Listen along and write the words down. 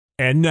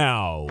And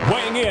now,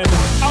 weighing in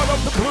out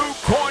of the blue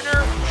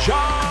corner,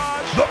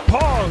 Josh the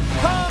Punk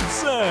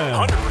Thompson.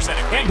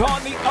 100% agree. And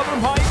on the other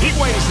mic, he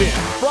weighs in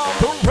from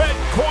the red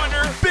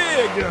corner,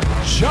 Big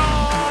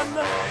John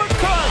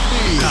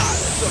McCarthy.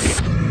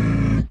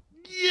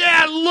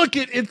 Yeah, look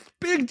at it's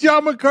Big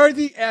John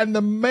McCarthy and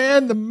the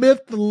man, the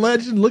myth, the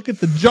legend. Look at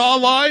the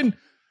jawline.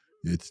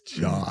 It's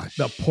Josh.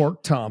 The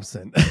Pork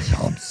Thompson.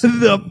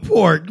 The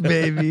pork,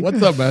 baby.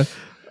 What's up, man?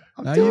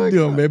 How you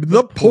doing, baby?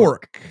 The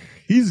pork.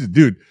 He's a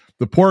dude.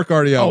 The pork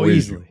already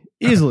outweighs you.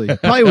 Easily.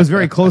 Probably was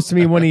very close to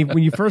me when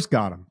you first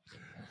got him.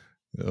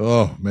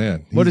 Oh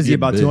man. What is he,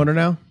 about big. 200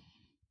 now?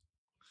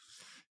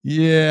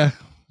 Yeah.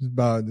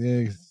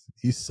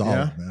 He's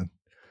solid, man.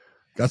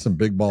 Got some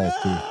big balls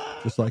too,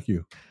 just like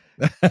you.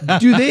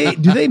 do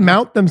they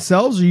mount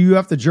themselves, or you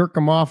have to jerk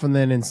them off and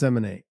then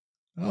inseminate?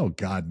 Oh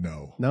God,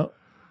 no. No.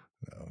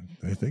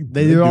 I think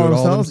they do it all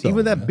themselves.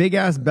 Even that big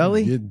ass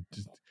belly.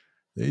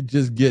 They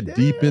just get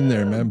deep in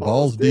there, man.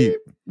 Balls deep.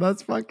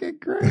 That's fucking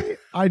great.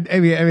 I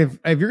mean,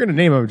 if you're gonna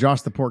name him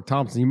Josh the Pork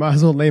Thompson, you might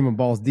as well name him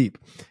Balls Deep.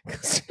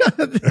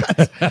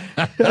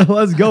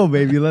 Let's go,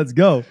 baby. Let's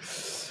go,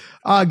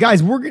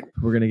 guys. We're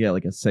gonna get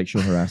like a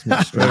sexual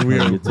harassment. We're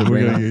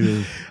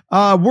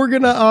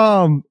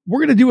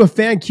gonna do a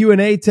fan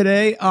Q&A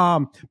today.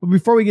 But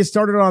before we get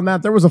started on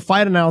that, there was a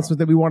fight announcement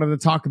that we wanted to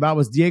talk about. It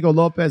was Diego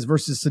Lopez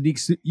versus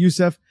Sadiq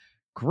Youssef.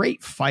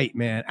 Great fight,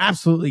 man.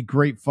 Absolutely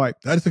great fight.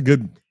 It's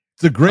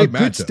a great matchup.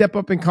 Good step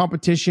up in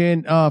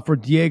competition for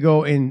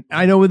Diego, and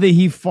I know that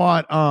he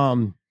fought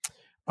Evolov.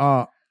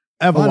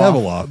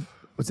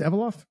 What's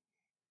Evolov?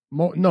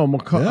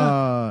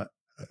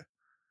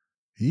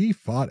 He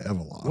fought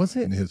Evolov. Was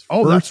it in his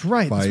that's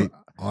right. fight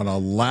on a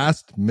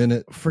last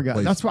minute? Forgot.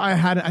 Placement. That's why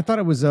I thought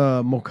it was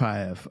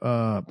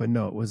Mokaev, but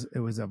no, it was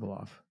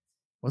Evolov.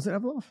 Was it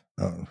Evolov?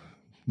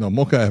 No,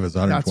 Mokaev is 125.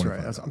 That's right.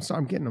 I'm sorry,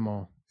 I'm getting them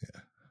all.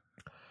 Yeah.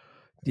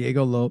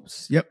 Diego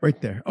Lopes. Yep, right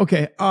there.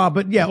 Okay.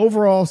 But yeah,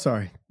 overall,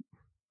 sorry.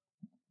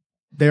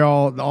 They're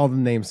all the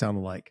names sound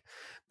alike.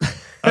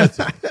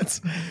 That's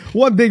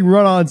one big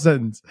run-on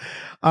sentence.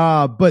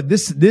 But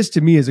this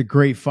to me is a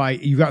great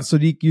fight. You got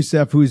Sadiq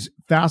Youssef, who's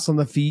fast on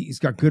the feet. He's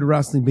got good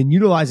wrestling. Been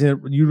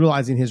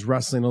utilizing his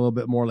wrestling a little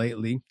bit more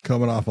lately.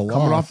 Coming off of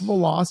a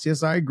loss.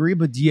 Yes, I agree.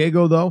 But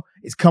Diego, though,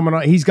 is coming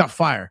on. He's got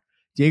fire.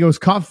 Diego's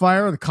caught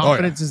fire. The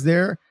confidence is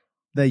there.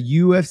 The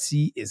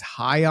UFC is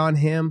high on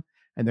him.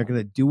 And they're going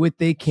to do what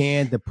they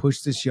can to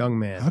push this young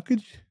man. How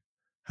could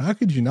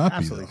you not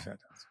Absolutely be?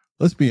 Fantastic.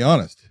 Let's be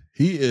honest.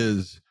 He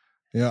is,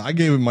 I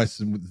gave him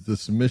the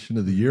submission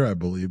of the year, I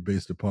believe,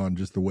 based upon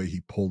just the way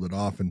he pulled it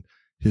off and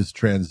his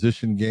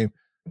transition game.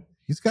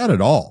 He's got it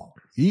all.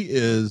 He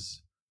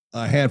is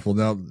a handful.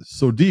 Now,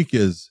 Sadiq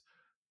is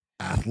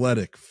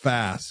athletic,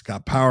 fast,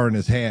 got power in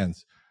his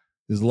hands.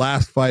 His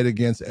last fight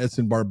against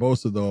Edson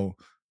Barbosa, though,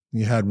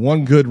 he had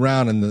one good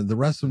round, and the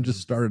rest of them just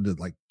started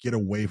to get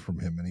away from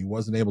him, and he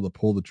wasn't able to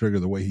pull the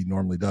trigger the way he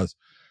normally does.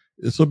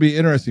 This will be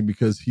interesting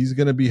because he's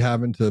going to be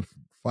having to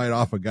fight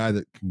off a guy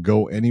that can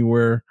go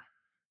anywhere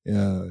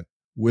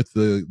with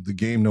the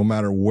game, no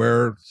matter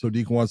where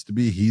Sadiq wants to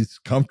be. He's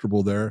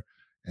comfortable there,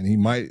 and he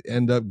might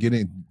end up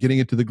getting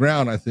it to the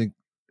ground. I think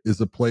is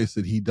a place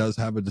that he does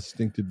have a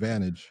distinct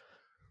advantage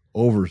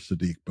over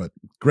Sadiq. But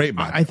great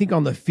match. I think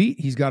on the feet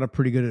he's got a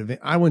pretty good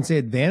advantage. I wouldn't say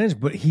advantage,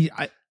 but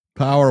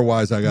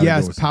power-wise,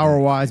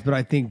 power-wise, but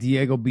I think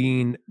Diego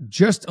being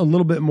just a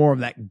little bit more of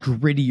that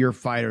grittier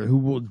fighter who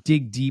will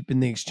dig deep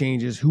in the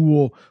exchanges,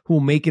 who will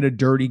make it a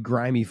dirty,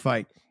 grimy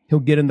fight. He'll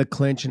get in the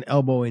clinch and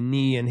elbow and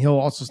knee, and he'll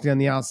also stay on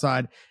the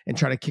outside and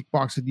try to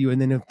kickbox with you.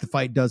 And then if the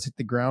fight does hit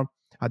the ground,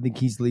 I think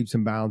he's leaps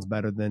and bounds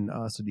better than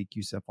Sadiq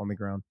Youssef on the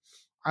ground.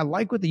 I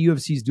like what the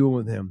UFC is doing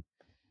with him.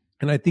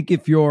 And I think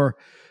if you're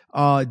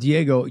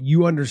Diego,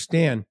 you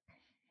understand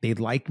they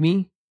like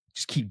me.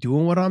 Just keep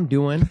doing what I'm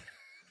doing.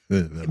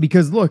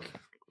 Because look,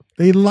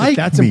 they like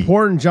that's me.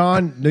 Important,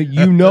 John.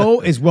 You know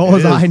as well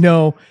as I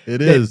know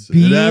it is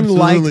being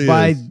liked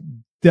by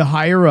the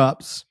higher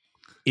ups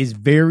is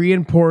very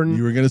important.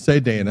 You were going to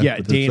say Dana, yeah,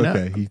 but Dana.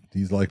 Okay,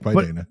 he's liked by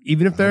Dana.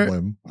 Even if they're,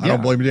 I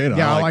don't blame Dana.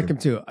 Yeah, I like him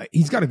too.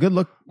 He's got a good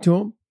look to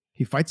him.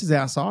 He fights his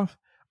ass off.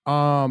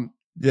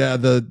 Yeah,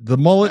 the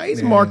mullet.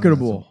 He's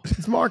marketable.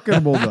 He's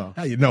marketable though.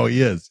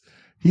 He is.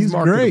 He's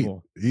great.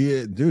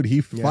 He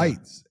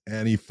fights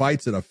and he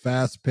fights at a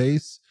fast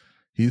pace.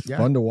 He's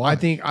fun to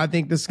watch. I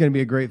think this is going to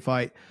be a great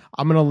fight.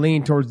 I'm going to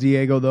lean towards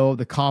Diego though.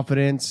 The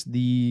confidence,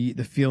 the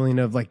feeling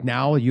of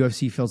now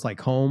UFC feels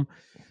like home.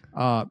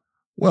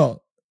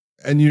 Well,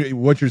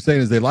 and what you're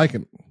saying is they like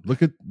him.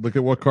 Look at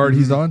what card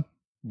he's on.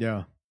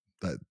 Yeah,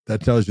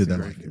 that tells you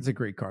it's a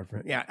great card for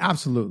him. Yeah,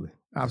 absolutely.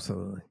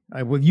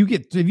 If you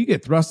get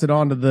thrusted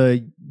onto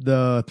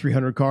the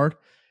 300 card,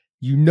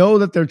 you know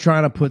that they're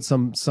trying to put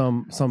some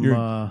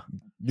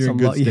you're in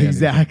good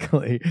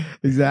standing.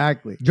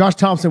 Exactly. Josh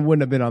Thompson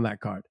wouldn't have been on that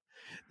card.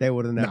 They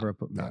would have never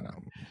put me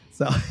on.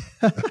 So,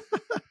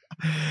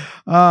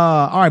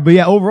 all right, but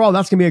yeah, overall,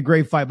 that's gonna be a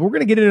great fight. But we're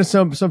gonna get into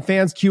some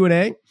fans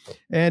Q&A,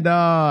 and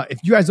if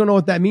you guys don't know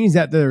what that means,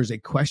 that there's a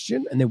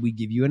question and then we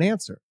give you an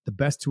answer, the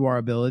best to our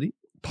ability.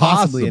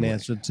 possibly an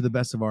answer to the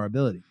best of our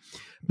ability.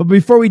 But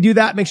before we do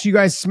that, make sure you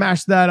guys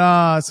smash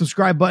that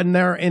subscribe button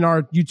there in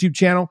our YouTube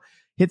channel.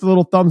 Hit the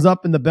little thumbs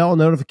up and the bell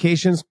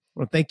notifications. I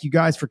want to thank you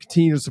guys for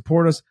continuing to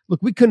support us. Look,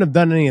 we couldn't have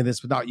done any of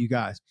this without you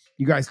guys.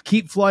 You guys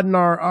keep flooding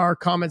our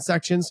comment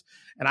sections,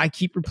 and I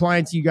keep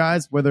replying to you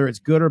guys, whether it's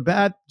good or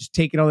bad. Just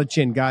take it on the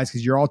chin, guys,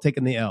 because you're all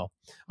taking the L.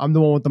 I'm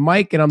the one with the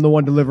mic, and I'm the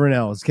one delivering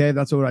L's, okay?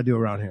 That's what I do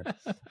around here.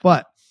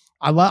 But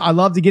I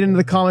love to get into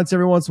the comments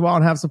every once in a while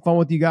and have some fun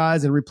with you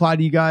guys and reply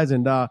to you guys.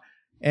 And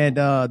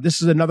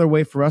this is another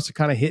way for us to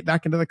kind of hit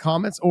back into the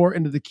comments or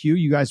into the queue.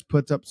 You guys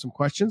put up some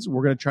questions.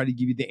 We're going to try to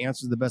give you the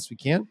answers the best we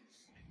can.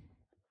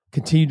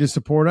 Continue to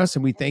support us,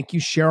 and we thank you.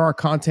 Share our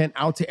content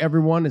out to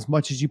everyone as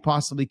much as you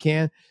possibly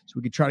can so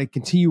we can try to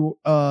continue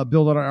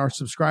building on our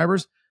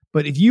subscribers.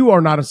 But if you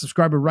are not a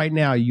subscriber right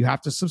now, you have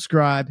to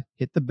subscribe,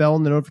 hit the bell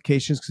and the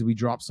notifications because we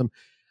drop some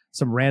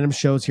random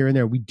shows here and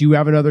there. We do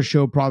have another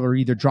show probably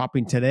either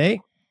dropping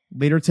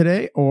later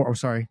today, or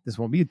sorry, this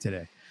won't be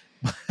today.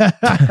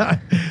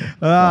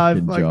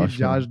 Fucking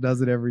Josh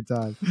does it every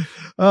time.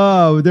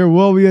 There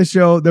will be a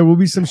show. There will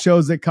be some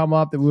shows that come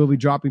up that we'll be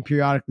dropping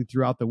periodically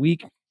throughout the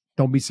week.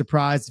 Don't be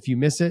surprised if you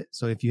miss it.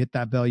 So if you hit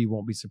that bell, you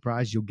won't be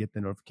surprised. You'll get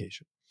the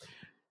notification.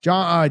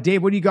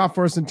 Dave, what do you got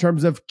for us in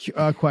terms of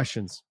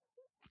questions?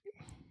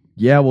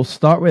 Yeah, we'll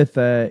start with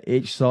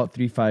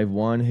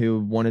HSalt351, who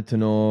wanted to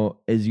know,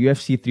 is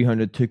UFC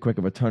 300 too quick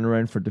of a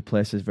turnaround for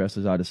Duplessis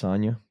versus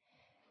Adesanya?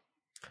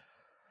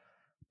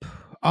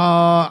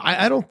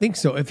 I don't think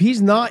so. If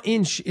he's not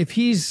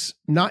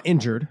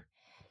injured,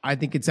 I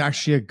think it's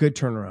actually a good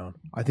turnaround.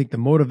 I think the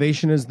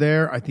motivation is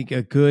there. I think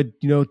a good,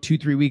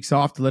 2-3 weeks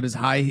off to let his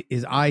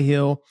eye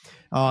heal.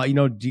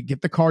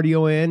 Get the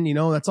cardio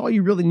in. That's all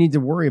you really need to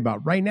worry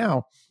about right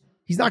now.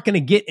 He's not going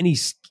to get any.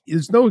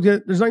 There's not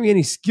going to be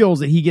any skills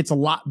that he gets a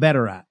lot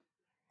better at.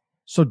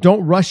 So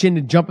don't rush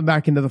into jumping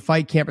back into the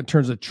fight camp in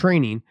terms of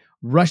training.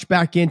 Rush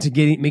back into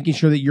making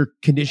sure that your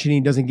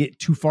conditioning doesn't get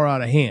too far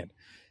out of hand.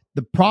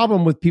 The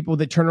problem with people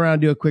that turn around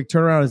and do a quick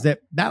turnaround is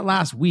that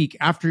last week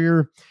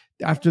after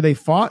they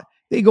fought,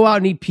 they go out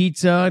and eat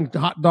pizza and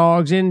hot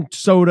dogs and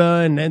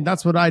soda. And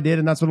that's what I did.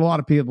 And that's what a lot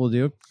of people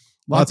do.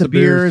 Lots of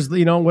beers,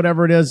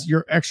 whatever it is,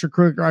 your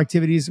extracurricular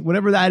activities,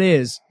 whatever that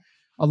is.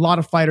 A lot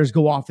of fighters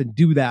go off and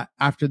do that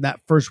after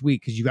that first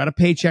week because you got a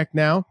paycheck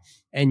now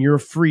and you're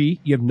free.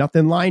 You have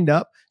nothing lined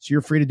up. So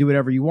you're free to do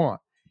whatever you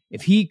want.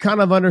 If he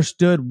kind of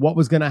understood what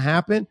was going to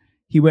happen,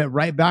 he went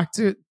right back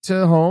to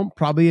home,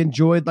 probably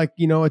enjoyed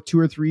a 2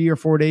 or 3 or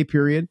 4 day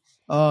period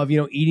of,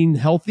 eating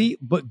healthy,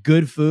 but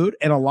good food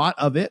and a lot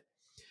of it.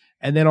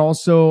 And then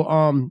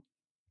also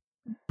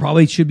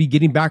probably should be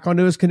getting back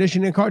onto his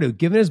conditioning and cardio,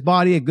 giving his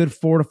body a good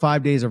 4 to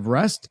 5 days of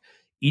rest,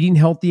 eating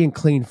healthy and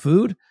clean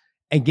food,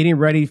 and getting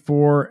ready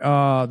for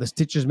the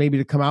stitches maybe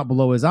to come out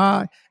below his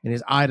eye and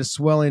his eye to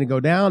swelling and go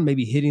down,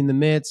 maybe hitting the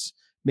mitts,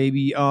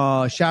 maybe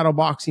shadow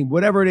boxing,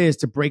 whatever it is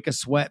to break a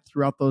sweat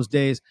throughout those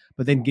days,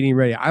 but then getting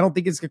ready. I don't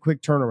think it's a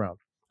quick turnaround.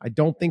 I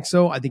don't think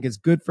so. I think it's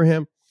good for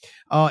him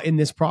in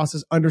this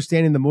process,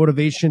 understanding the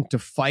motivation to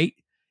fight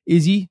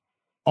Izzy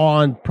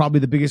on probably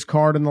the biggest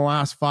card in the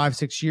last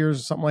 5-6 years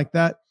or something like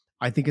that.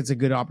 I think it's a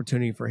good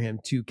opportunity for him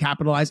to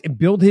capitalize and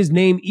build his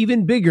name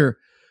even bigger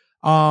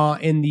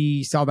in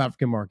the South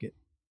African market.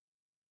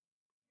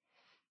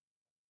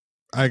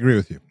 I agree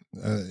with you.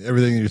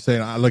 Everything you're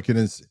saying, I look at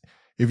it.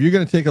 If you're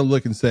going to take a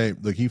look and say,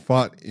 look, he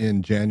fought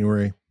in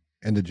January,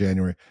 end of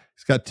January.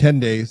 He's got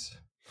 10 days,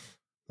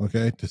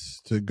 okay,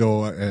 to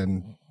go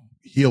and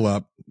heal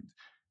up.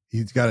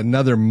 He's got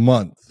another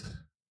month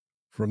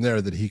from there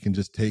that he can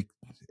just take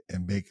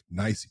and make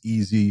nice,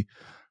 easy,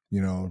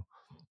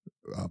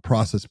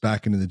 process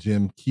back into the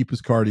gym, keep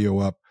his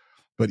cardio up.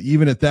 But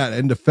even at that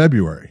end of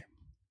February,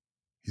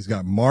 he's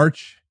got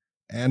March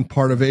and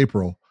part of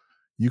April.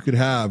 You could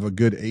have a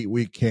good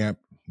 8-week camp,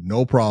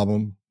 no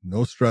problem,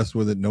 no stress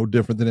with it, no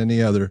different than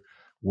any other,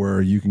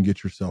 where you can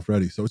get yourself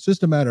ready. So it's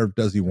just a matter of,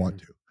 does he want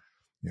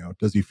to?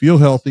 Does he feel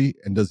healthy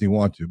and does he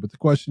want to? But the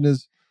question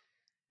is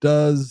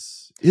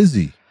is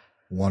he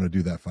want to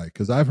do that fight?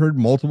 Because I've heard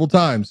multiple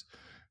times,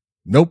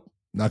 nope,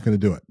 not going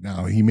to do it.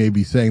 Now, he may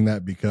be saying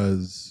that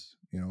because,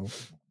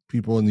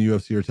 people in the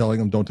UFC are telling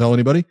him, don't tell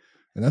anybody,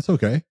 and that's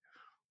okay.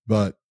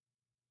 But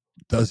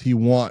does he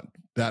want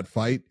that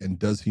fight, and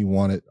does he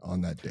want it on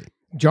that date?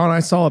 John, I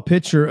saw a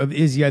picture of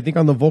Izzy, I think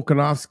on the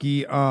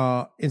Volkanovski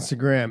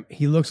Instagram.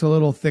 He looks a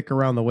little thick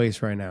around the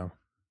waist right now.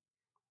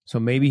 So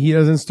maybe he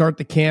doesn't start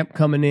the camp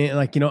coming in.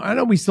 I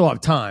know we still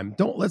have time.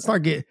 Let's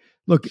not get,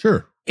 look,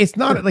 sure. It's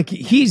not like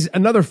he's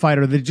another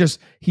fighter that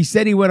he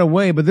said he went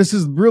away, but this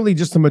is really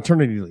just a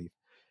maternity leave.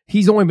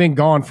 He's only been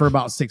gone for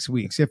about 6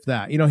 weeks, if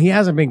that. He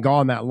hasn't been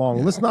gone that long.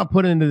 Yeah. Let's not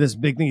put it into this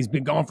big thing. He's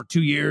been gone for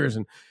 2 years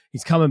and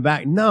he's coming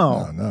back.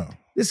 No.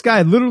 This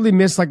guy literally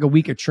missed like a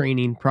week of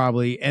training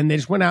probably, and they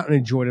just went out and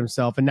enjoyed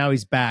himself, and now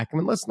he's back. I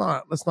mean, let's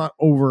not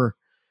over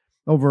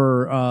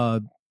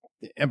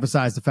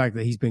emphasize the fact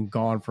that he's been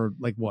gone for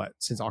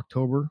since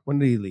October. When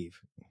did he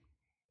leave?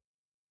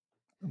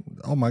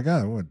 Oh my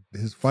God! What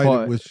his fight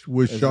Fought- with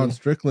is Sean it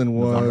Strickland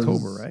was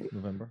October, right?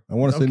 November. I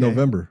want to say Okay.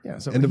 November. Yeah,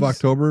 so End of he's-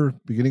 October,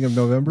 beginning of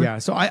November. Yeah,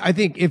 so I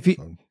think if he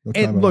So no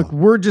time and at look, all.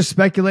 we're just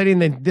speculating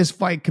that this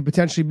fight could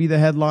potentially be the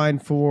headline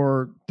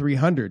for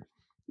 300.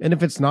 And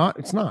if it's not,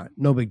 it's not.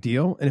 No big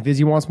deal. And if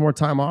Izzy wants more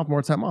time off,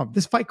 more time off.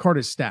 This fight card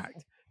is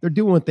stacked. They're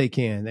doing what they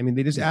can. I mean,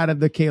 they just added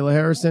the Kayla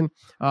Harrison,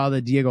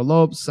 the Diego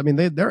Lopes. I mean,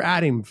 they're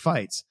adding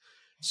fights.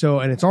 So,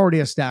 and it's already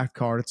a stacked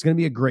card. It's going to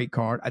be a great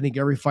card. I think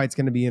every fight's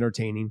going to be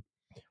entertaining.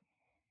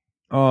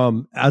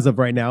 As of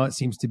right now, it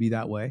seems to be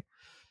that way.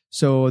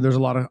 So there's a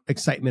lot of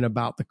excitement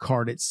about the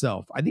card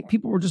itself. I think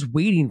people were just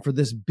waiting for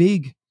this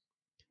big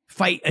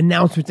fight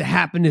announcement to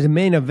happen as a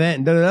main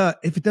event.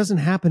 If it doesn't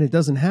happen, it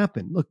doesn't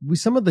happen. Look,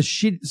 some of the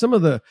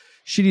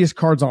shittiest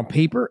cards on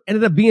paper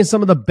ended up being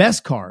some of the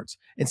best cards,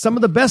 and some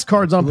of the best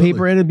cards on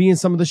paper ended up being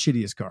some of the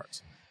shittiest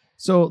cards.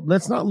 So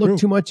let's not look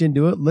too much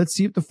into it. Let's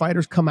see if the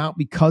fighters come out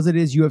because it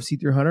is UFC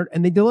 300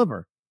 and they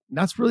deliver.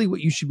 That's really what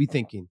you should be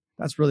thinking.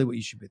 That's really what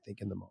you should be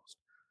thinking the most.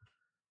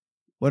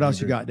 What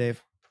else you got,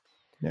 Dave?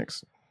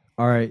 Next.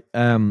 All right.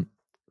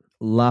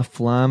 La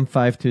Flamme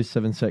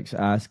 5276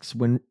 asks,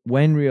 when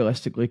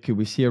realistically could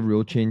we see a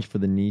rule change for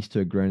the knees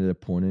to a grounded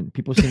opponent?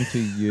 People seem to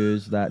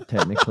use that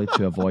technically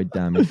to avoid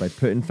damage by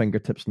putting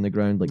fingertips on the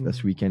ground, like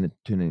this weekend at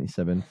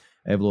 297.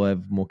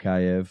 Evloev,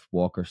 Mokaev,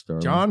 Walker,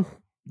 Sterling. John?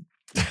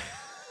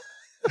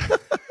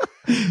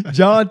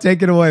 John,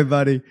 take it away,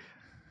 buddy.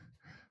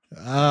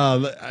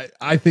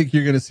 I think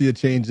you're going to see a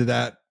change to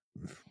that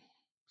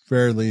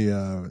fairly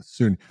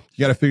soon.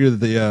 You got to figure that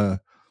the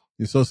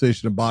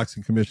Association of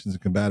Boxing Commissions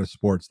and Combative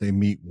Sports, they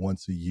meet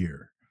once a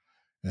year,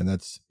 and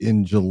that's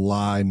in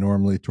July,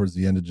 normally towards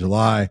the end of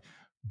July.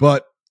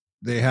 But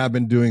they have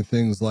been doing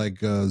things like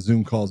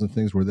Zoom calls and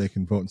things where they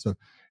can vote and stuff.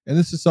 And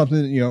this is something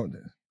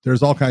that,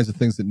 there's all kinds of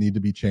things that need to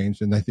be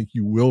changed, and I think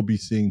you will be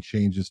seeing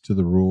changes to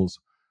the rules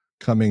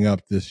coming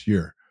up this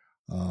year.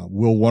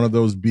 Will one of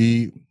those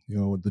be,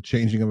 the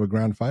changing of a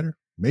ground fighter?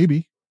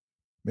 Maybe.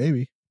 I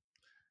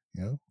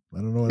don't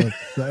know what else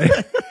to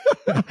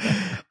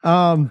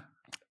say.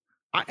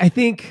 I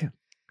think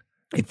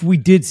if we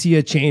did see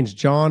a change,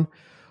 John,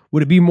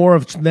 would it be more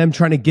of them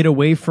trying to get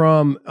away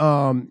from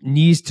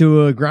knees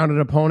to a grounded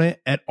opponent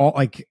at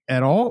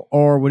all,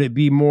 or would it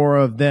be more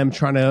of them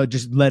trying to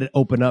just let it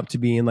open up to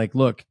being like,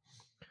 look,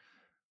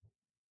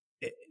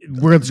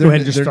 we're going to go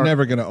ahead and just they're start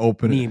never going to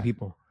open kneeing it.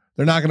 people.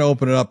 They're not going to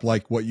open it up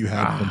like what you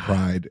had from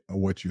Pride or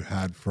what you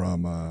had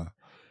from,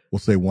 we'll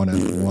say one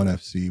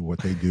FC, what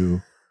they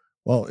do.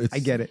 Well, I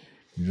get it.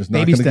 You're just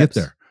not going to get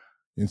there.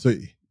 And so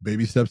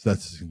baby steps,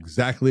 that's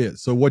exactly it.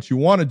 So what you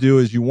want to do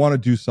is you want to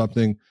do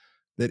something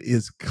that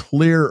is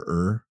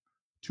clearer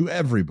to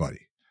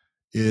everybody.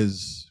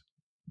 Is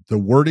the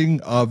wording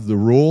of the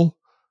rule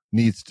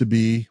needs to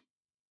be,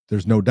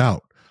 there's no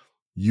doubt.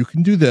 You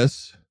can do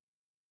this,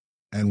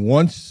 and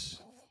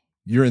once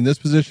you're in this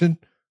position,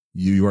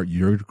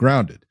 you're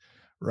grounded.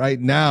 Right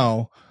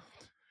now,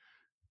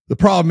 the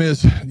problem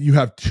is you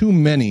have too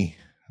many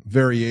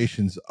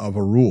variations of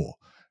a rule.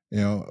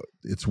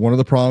 It's one of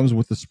the problems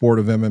with the sport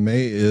of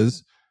MMA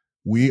is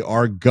we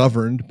are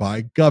governed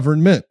by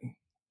government.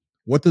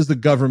 What does the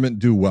government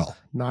do well?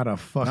 Not a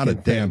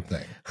damn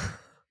thing.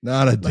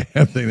 Not a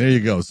damn thing. There you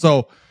go.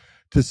 So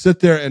to sit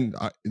there and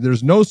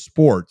there's no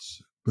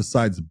sports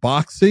besides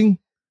boxing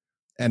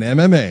and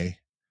MMA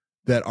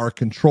that are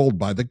controlled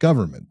by the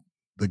government.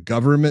 The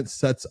government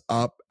sets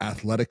up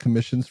athletic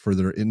commissions for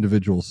their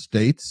individual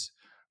states.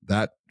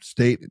 That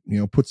state,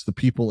 puts the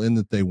people in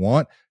that they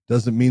want.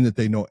 Doesn't mean that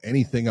they know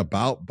anything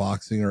about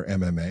boxing or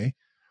MMA,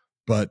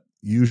 but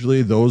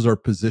usually those are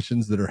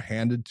positions that are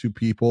handed to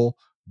people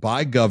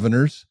by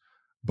governors,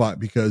 but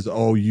because,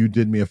 you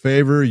did me a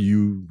favor,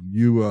 you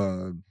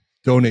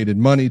donated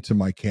money to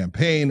my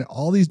campaign,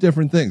 all these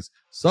different things.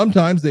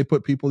 Sometimes they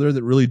put people there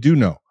that really do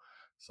know.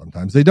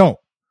 Sometimes they don't.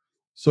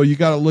 So you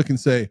got to look and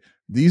say,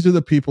 these are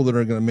the people that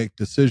are going to make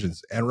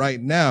decisions. And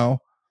right now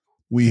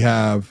we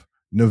have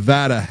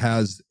Nevada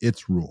has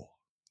its rule,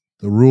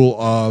 the rule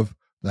of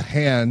the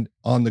hand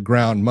on the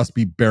ground must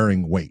be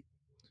bearing weight.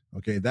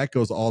 Okay. That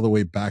goes all the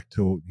way back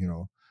to,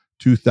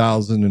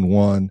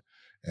 2001.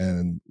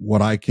 And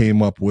what I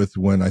came up with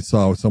when I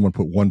saw someone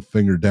put one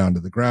finger down to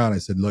the ground, I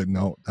said, look,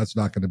 no, that's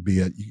not going to be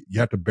it. You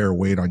have to bear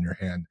weight on your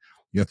hand.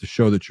 You have to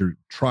show that you're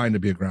trying to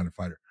be a grounded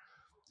fighter.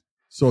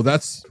 So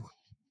that's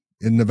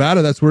in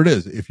Nevada. That's where it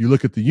is. If you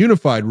look at the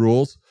unified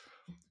rules,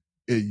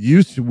 it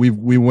used to,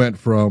 we went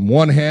from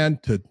one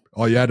hand to,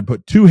 you had to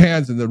put two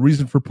hands. And the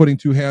reason for putting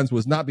two hands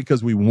was not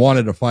because we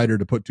wanted a fighter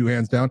to put two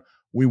hands down.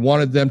 We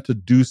wanted them to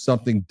do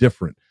something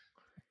different.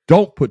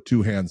 Don't put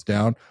two hands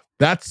down.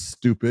 That's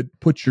stupid.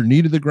 Put your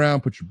knee to the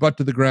ground, put your butt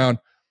to the ground,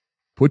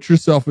 put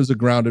yourself as a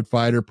grounded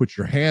fighter, put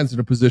your hands in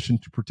a position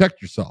to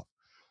protect yourself.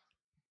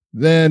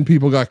 Then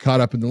people got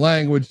caught up in the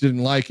language,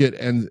 didn't like it,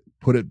 and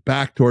put it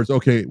back towards,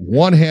 okay,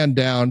 one hand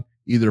down,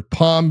 either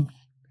palm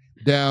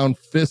down,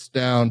 fist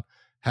down,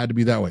 had to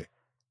be that way.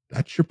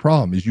 That's your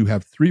problem, is you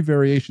have three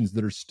variations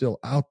that are still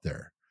out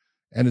there.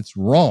 And it's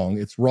wrong.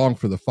 It's wrong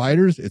for the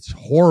fighters. It's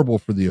horrible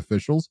for the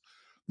officials.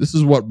 This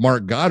is what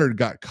Mark Goddard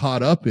got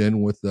caught up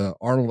in with the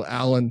Arnold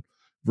Allen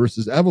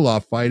versus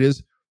Evolov fight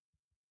is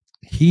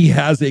he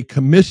has a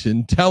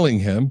commission telling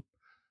him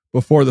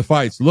before the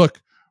fights,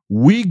 look,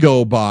 we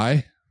go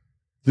by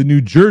the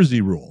New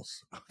Jersey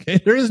rules. Okay.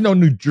 There is no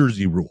New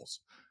Jersey rules,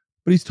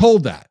 but he's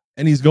told that.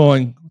 And he's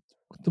going,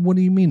 what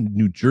do you mean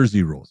New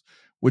Jersey rules?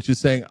 Which is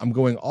saying I'm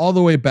going all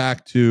the way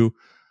back to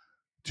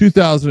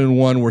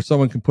 2001 where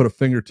someone can put a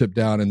fingertip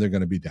down and they're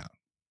going to be down.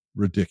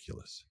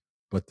 Ridiculous.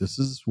 But this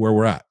is where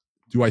we're at.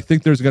 Do I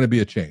think there's going to be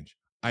a change?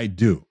 I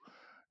do.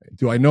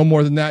 Do I know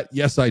more than that?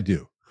 Yes, I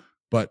do.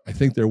 But I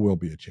think there will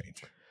be a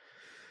change.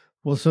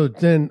 Well, so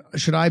then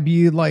should I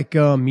be like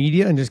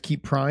media and just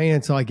keep prying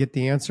until I get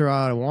the answer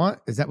I want?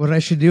 Is that what I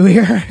should do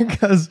here?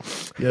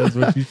 Because yeah, that's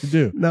what you should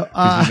do. No,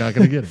 you're not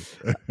going to get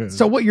it.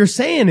 So what you're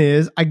saying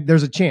is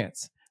there's a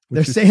chance.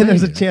 They're saying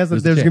there's a chance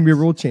that there's going to be a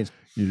rule change.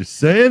 You're just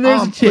saying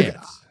there's a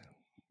chance.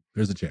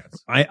 There's a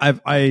chance.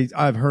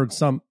 I've heard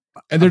some.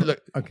 And there's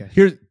okay.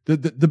 Here's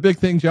the big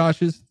thing, Josh,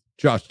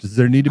 does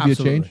there need to be a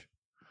change?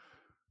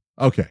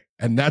 Okay.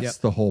 And that's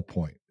the whole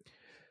point.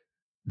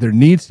 There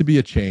needs to be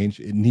a change.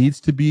 It needs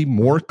to be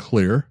more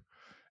clear,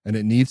 and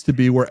it needs to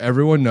be where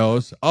everyone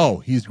knows, oh,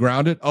 he's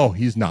grounded. Oh,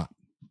 he's not.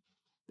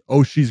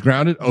 Oh, she's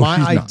grounded. Oh,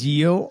 she's not.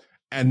 Ideal,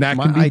 and that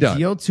can be done. My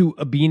ideal to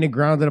being a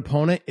grounded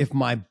opponent, if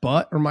my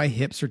butt or my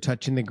hips are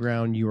touching the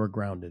ground, you are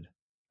grounded.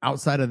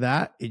 Outside of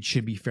that, it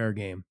should be fair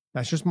game.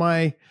 That's just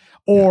my,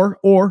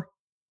 it's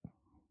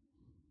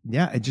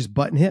just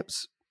butt and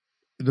hips.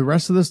 The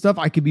rest of the stuff,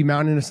 I could be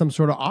mounting into some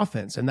sort of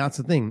offense. And that's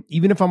the thing.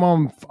 Even if I'm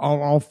on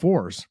all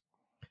fours,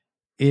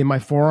 and my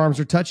forearms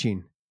are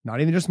touching, not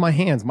even just my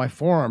hands, my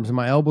forearms and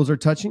my elbows are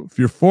touching. If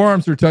your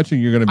forearms are touching,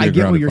 you're going to be I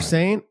get what you're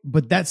saying,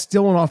 but that's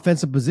still an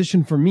offensive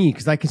position for me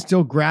because I can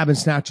still grab and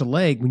snatch a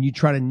leg when you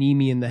try to knee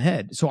me in the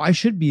head. So I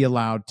should be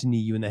allowed to knee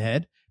you in the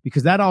head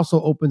because that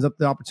also opens up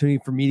the opportunity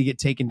for me to get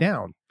taken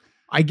down.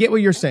 I get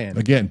what you're saying.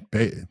 Again,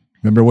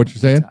 remember what you're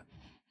saying?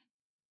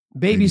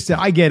 Baby step.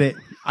 I get it.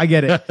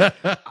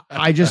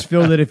 I just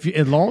feel that if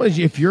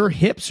your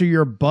hips or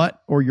your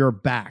butt or your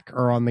back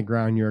are on the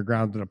ground, you're a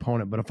grounded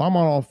opponent. But if I'm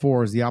on all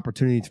fours, the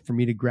opportunity for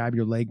me to grab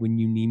your leg when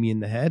you knee me in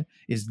the head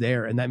is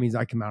there, and that means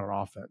I can mount an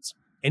offense.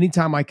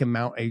 Anytime I can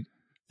mount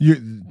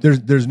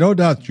there's no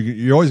doubt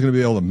you're always going to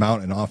be able to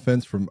mount an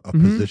offense from a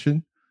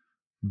position,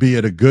 be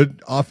it a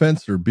good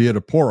offense or be it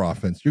a poor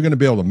offense. You're going to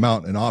be able to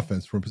mount an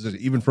offense from a position,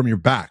 even from your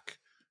back.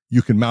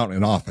 You can mount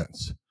an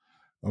offense.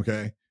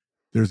 Okay.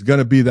 There's going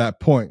to be that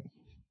point.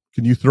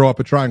 Can you throw up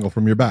a triangle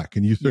from your back?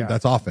 Can you?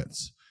 That's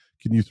offense.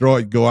 Can you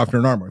go after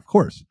an arm? Of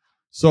course.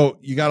 So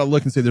you got to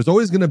look and say there's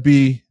always going to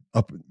be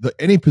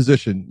any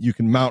position you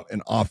can mount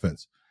an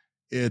offense.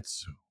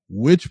 It's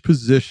which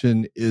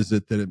position is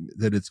it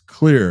that it's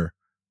clear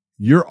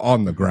you're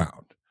on the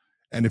ground,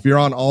 and if you're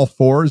on all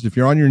fours, if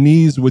you're on your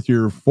knees with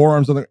your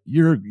forearms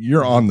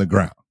you're on the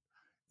ground.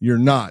 You're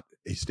not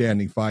a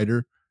standing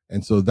fighter,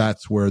 and so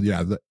that's where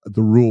the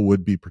rule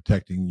would be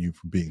protecting you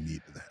from being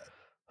kneed to the head.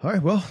 All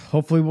right. Well,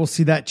 hopefully we'll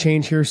see that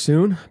change here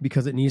soon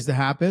because it needs to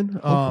happen.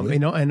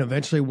 And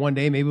eventually one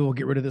day maybe we'll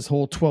get rid of this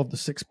whole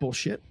 12-6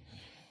 bullshit.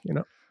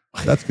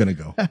 That's gonna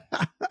go.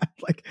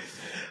 Like,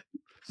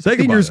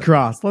 fingers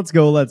crossed. Let's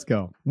go.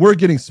 We're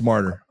getting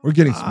smarter.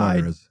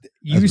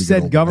 You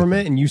said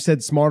government, and you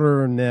said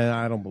smarter, and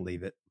I don't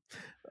believe it.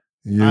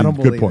 I don't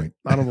believe good point.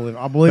 I don't believe it.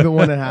 I'll believe it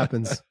when it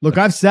happens. Look,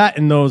 I've sat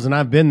in those, and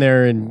I've been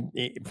there at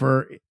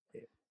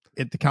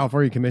the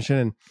California Commission,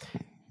 and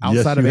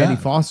outside of Andy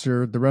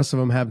Foster, the rest of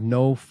them have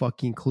no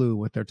fucking clue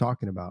what they're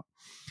talking about.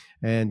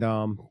 And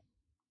I'll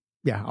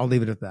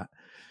leave it at that.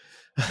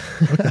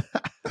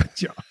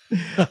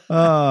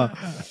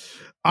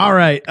 All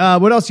right.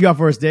 What else you got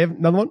for us, Dave?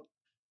 Another one?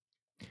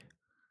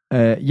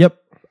 Yep.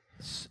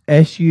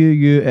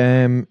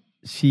 SUMCUIQUE.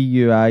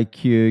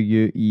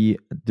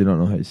 Do not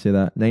know how to say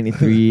that.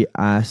 93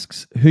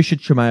 asks, who should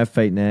Chimaev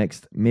fight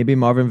next? Maybe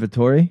Marvin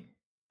Vettori?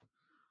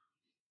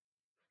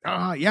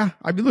 Yeah.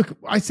 I mean, look,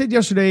 I said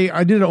yesterday,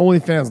 I did an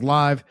OnlyFans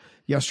live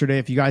yesterday.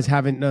 If you guys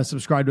haven't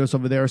subscribed to us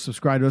over there,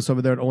 subscribe to us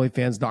over there at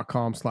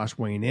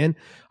onlyfans.com/weighing in.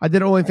 I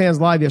did OnlyFans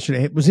live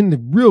yesterday. It was in a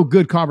real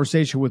good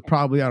conversation with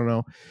probably,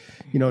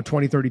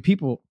 20, 30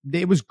 people.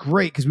 It was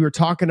great because we were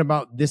talking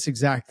about this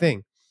exact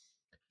thing.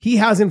 He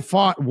hasn't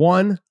fought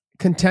one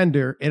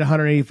contender at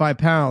 185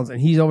 pounds, and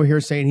he's over here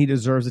saying he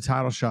deserves a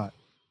title shot.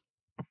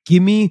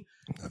 Give me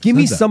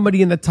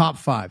somebody in the top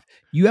 5.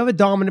 You have a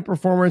dominant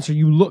performance or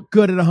you look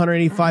good at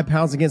 185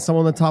 pounds against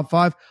someone in the top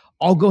 5.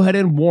 I'll go ahead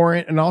and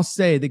warrant, and I'll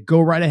say that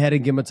go right ahead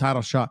and give him a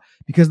title shot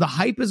because the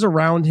hype is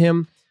around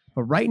him.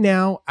 But right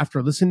now,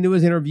 after listening to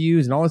his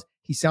interviews and all this,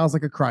 he sounds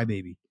like a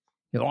crybaby.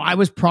 I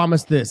was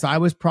promised this. I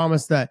was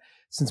promised that.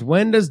 Since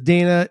when does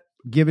Dana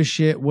give a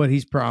shit what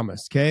he's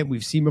promised? Okay.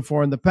 We've seen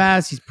before in the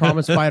past. He's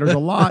promised fighters a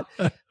lot.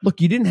 Look,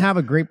 you didn't have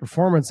a great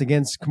performance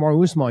against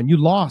Kamaru Usman. You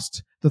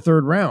lost the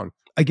 3rd round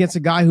against a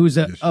guy who's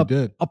a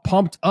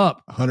pumped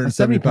up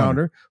 170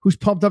 pounder who's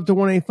pumped up to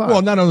 185.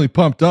 Well, not only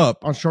pumped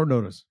up on short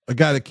notice, a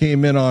guy that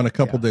came in on a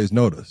couple days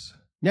notice.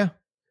 Yeah.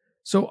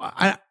 So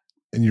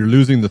And you're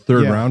losing the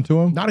third Yeah. round to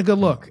him? Not a good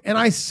look. And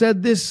I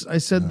said this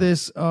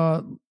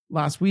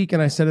last week,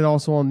 and I said it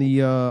also on the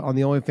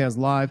OnlyFans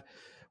Live,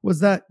 was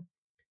that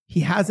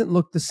he hasn't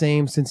looked the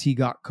same since he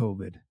got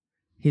COVID.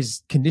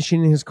 His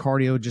conditioning, his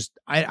cardio, just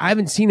I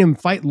haven't seen him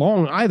fight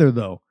long either,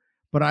 though.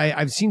 But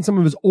I've seen some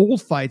of his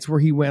old fights where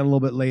he went a little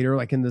bit later,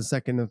 like in the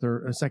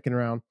second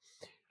round.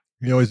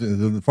 He always,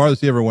 the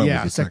farthest he ever went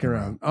was the second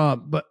round.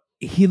 But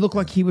he looked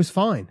like he was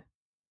fine.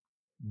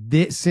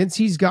 Since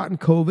he's gotten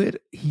COVID,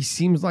 he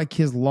seems like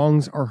his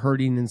lungs are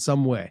hurting in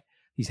some way.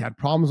 He's had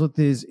problems with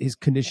his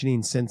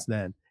conditioning since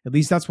then. At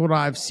least that's what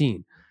I've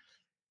seen.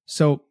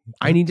 So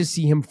I need to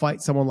see him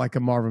fight someone like a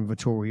Marvin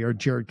Vettori or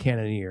Jared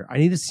Cannonier. I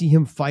need to see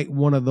him fight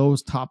one of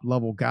those top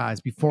level guys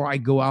before I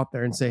go out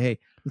there and say, hey,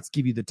 let's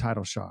give you the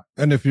title shot.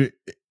 And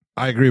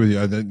I agree with you.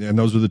 And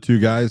those are the two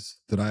guys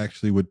that I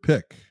actually would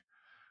pick.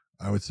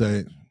 I would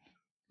say,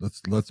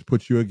 let's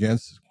put you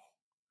against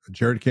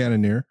Jared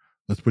Cannonier.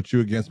 Let's put you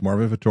against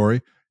Marvin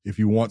Vettori if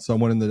you want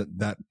someone in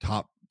that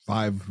top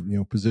 5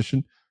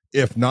 position.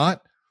 If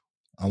not,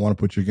 I want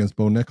to put you against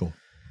Bo Nickel.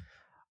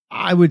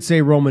 I would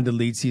say Roman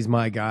Dolidze is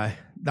my guy.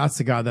 That's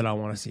the guy that I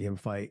want to see him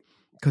fight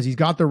because he's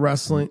got the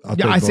wrestling.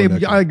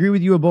 I agree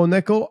with you with Bo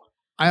Nickel.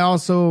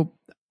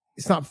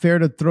 It's not fair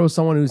to throw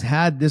someone who's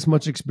had this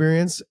much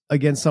experience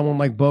against someone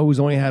like Bo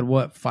who's only had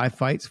 4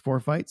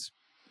 fights.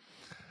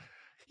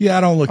 Yeah,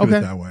 I don't look at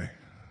it that way.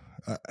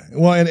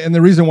 And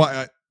the reason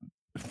why,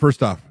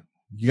 first off,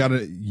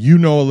 you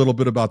know a little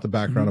bit about the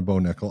background of Bo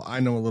Nickel. I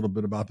know a little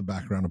bit about the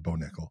background of Bo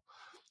Nickel.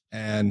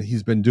 And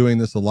he's been doing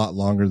this a lot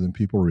longer than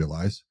people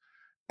realize.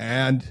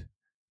 And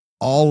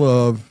all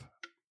of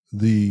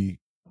the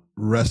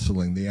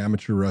wrestling, the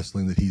amateur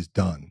wrestling that he's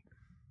done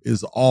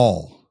is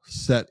all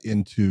set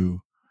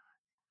into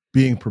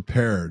being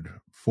prepared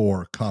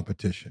for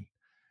competition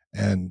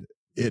and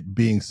it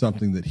being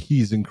something that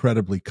he's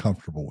incredibly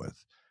comfortable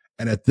with.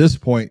 And at this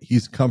point,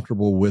 he's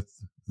comfortable with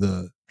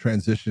the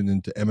transition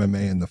into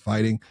MMA and the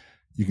fighting.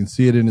 You can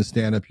see it in his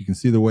stand-up. You can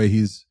see the way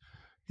he's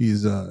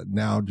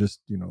now just,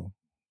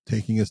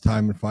 taking his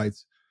time in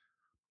fights.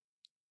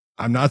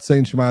 I'm not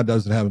saying Chimaev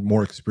doesn't have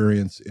more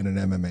experience in an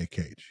MMA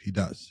cage. He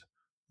does.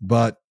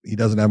 But he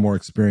doesn't have more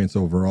experience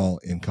overall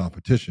in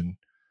competition.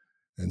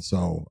 And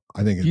so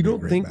I think you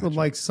don't think with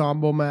like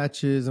Sambo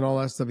matches and all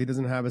that stuff, he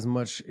doesn't have as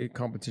much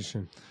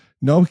competition?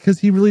 No, because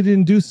he really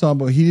didn't do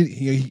Sambo.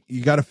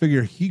 You got to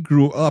figure he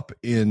grew up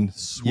in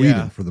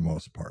Sweden for the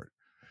most part.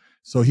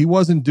 So he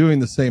wasn't doing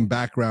the same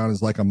background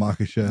as like a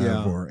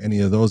Makhachev or any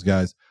of those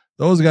guys.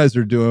 Those guys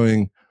are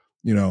doing,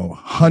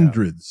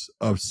 hundreds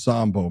of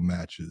Sambo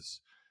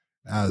matches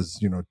as,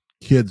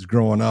 kids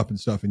growing up and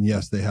stuff. And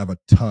yes, they have a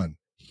ton.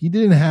 He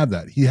didn't have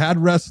that. He had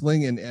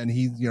wrestling and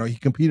he, he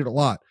competed a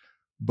lot,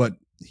 but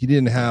he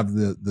didn't have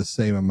the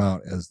same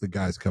amount as the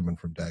guys coming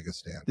from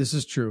Dagestan. This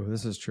is true.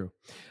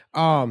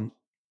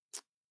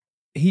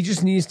 He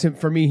just needs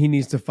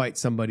to fight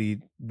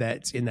somebody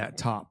that's in that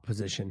top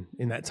position,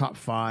 in that top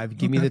 5.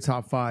 Give me the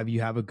top 5.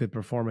 You have a good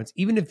performance.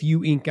 Even if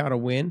you ink out a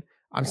win,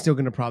 I'm still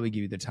going to probably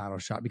give you the title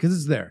shot because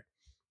it's there.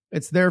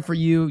 It's there for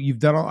you. You've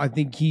done I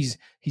think he's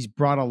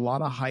brought a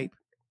lot of hype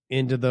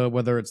into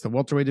whether it's the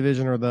welterweight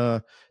division or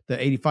the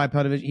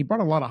 85-pound division. He brought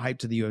a lot of hype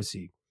to the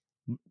UFC.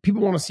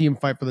 People want to see him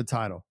fight for the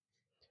title.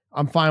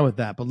 I'm fine with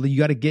that, but you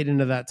got to get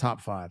into that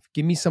top 5.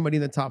 Give me somebody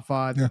in the top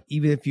 5. Yeah.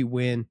 Even if you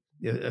win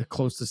a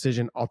close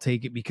decision, I'll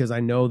take it because I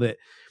know that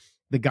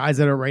the guys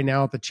that are right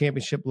now at the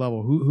championship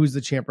level, who's the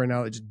champ right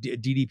now? It's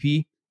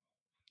DDP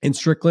and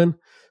Strickland.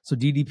 So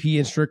DDP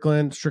and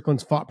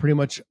Strickland's fought pretty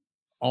much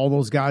all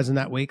those guys in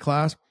that weight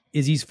class.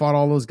 Izzy's fought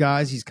all those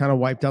guys. He's kind of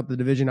wiped out the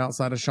division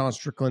outside of Sean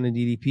Strickland and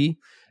DDP.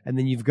 And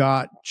then you've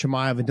got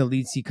Chimaev and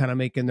Dolidze kind of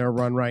making their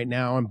run right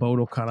now, and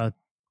Bodo kind of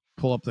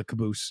pull up the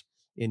caboose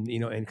and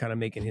kind of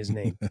making his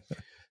name.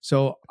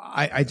 So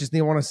I just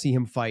want to see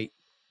him fight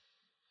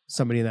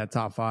somebody in that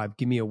top 5.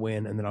 Give me a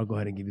win, and then I'll go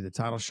ahead and give you the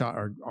title shot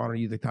or honor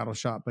you the title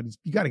shot. But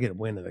you got to get a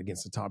win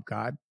against the top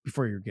guy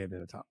before you're getting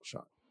a title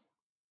shot.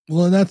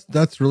 Well, and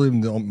that's really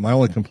my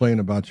only complaint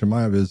about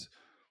Chimaev is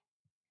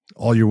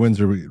all your wins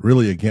are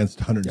really against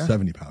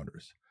 170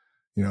 pounders.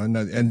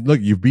 And look,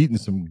 you've beaten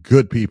some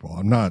good people.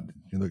 I'm not,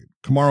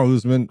 Kamaru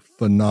Usman,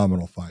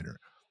 phenomenal fighter.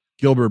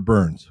 Gilbert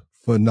Burns,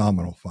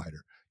 phenomenal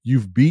fighter.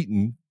 You've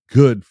beaten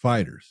good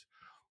fighters,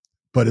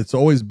 but it's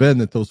always been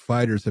that those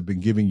fighters have been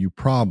giving you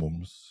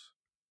problems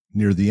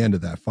near the end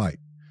of that fight.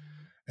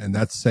 And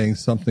that's saying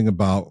something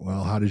about,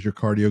 well, how does your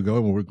cardio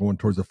go? When we're going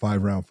towards a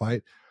 5-round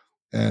fight.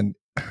 And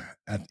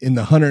in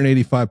the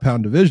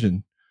 185-pound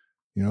division,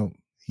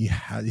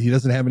 he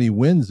doesn't have any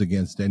wins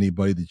against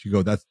anybody that you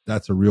go,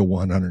 that's a real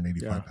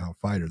 185-pound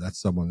fighter.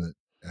 That's someone that,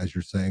 as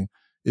you're saying,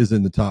 is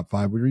in the top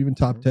 5 or even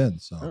top 10.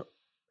 So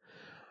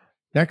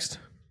next.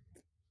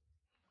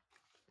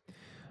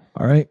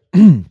 All right.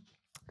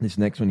 This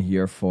next one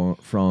here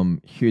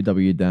from Hugh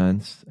W.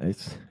 Dance.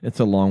 It's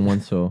a long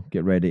one, so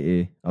get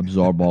ready to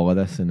absorb all of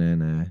this and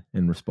then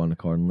respond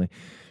accordingly.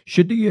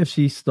 Should the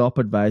UFC stop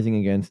advising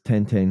against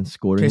 10-10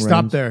 scoring rounds? Okay,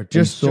 stop there.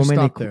 Just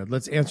stop there.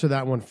 Let's answer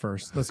that one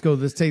first. Let's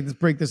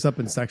break this up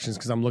in sections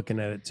because I'm looking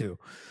at it too.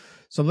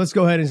 So let's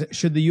go ahead and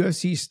should the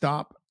UFC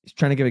stop? He's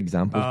trying to give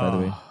examples, by the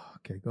way.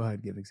 Okay, go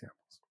ahead, give examples.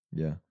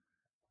 Yeah.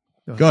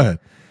 Go ahead.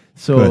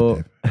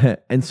 So,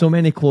 in so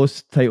many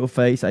close title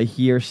fights, I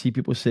see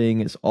people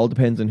saying it's all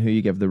depends on who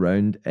you give the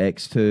round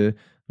X to,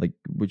 like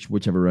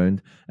whichever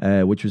round,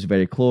 which was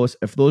very close.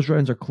 If those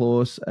rounds are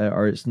close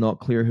or it's not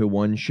clear who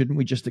won, shouldn't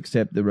we just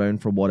accept the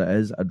round for what it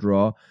is, a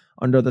draw?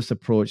 Under this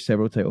approach,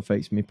 several title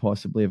fights may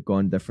possibly have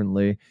gone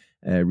differently.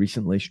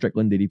 Recently,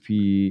 Strickland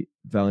DDP,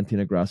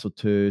 Valentina Grasso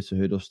 2,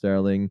 Cejudo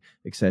Sterling,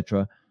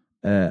 etc.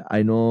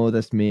 I know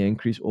this may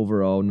increase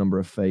overall number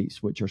of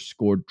fights which are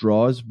scored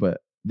draws,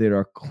 but there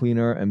are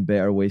cleaner and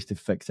better ways to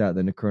fix that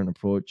than the current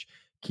approach.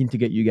 Keen to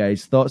get you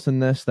guys' thoughts on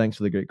this. Thanks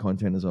for the great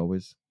content as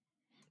always.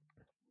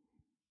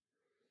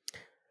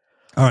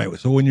 All right.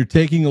 So when you're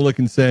taking a look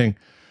and saying,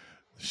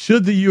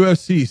 should the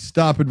UFC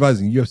stop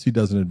advising? UFC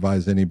doesn't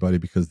advise anybody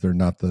because they're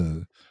not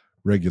the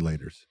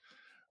regulators.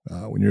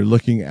 When you're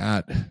looking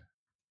at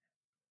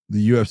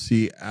the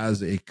UFC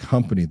as a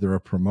company, they're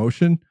a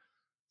promotion.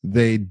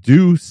 They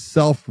do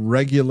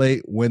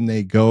self-regulate when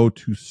they go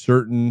to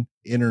certain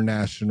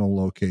international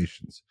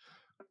locations.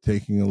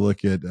 Taking a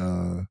look at,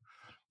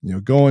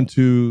 going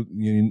to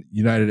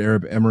United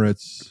Arab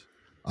Emirates,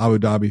 Abu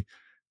Dhabi,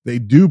 they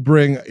do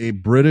bring a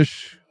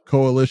British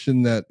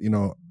coalition that,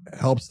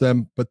 helps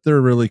them, but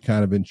they're really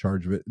kind of in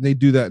charge of it. And they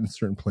do that in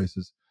certain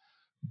places.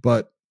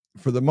 But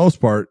for the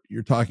most part,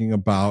 you're talking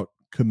about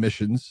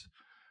commissions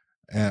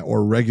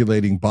or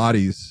regulating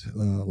bodies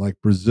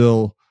like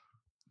Brazil.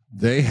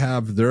 They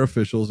have their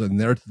officials, and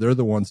they're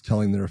the ones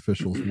telling their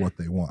officials what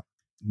they want.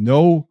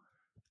 No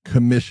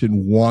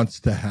commission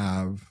wants to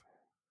have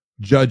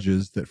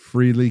judges that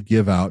freely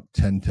give out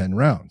 10-10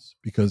 rounds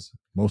because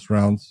most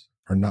rounds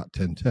are not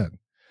 10-10.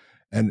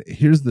 And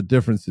here's the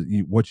difference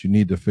what you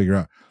need to figure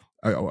out.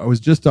 I was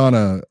just on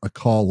a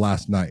call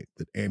last night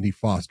that Andy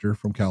Foster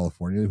from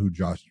California, who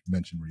Josh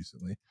mentioned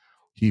recently,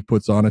 he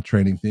puts on a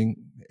training thing.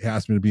 He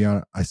asked me to be on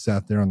it. I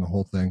sat there on the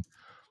whole thing.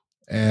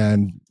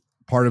 And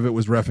part of it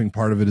was reffing,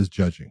 part of it is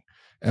judging.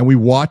 And we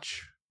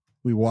watch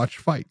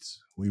fights.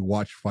 We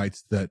watch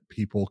fights that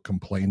people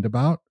complained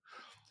about.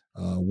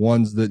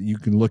 Ones that you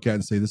can look at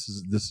and say, this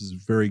is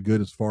very good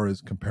as far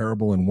as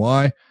comparable and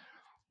why.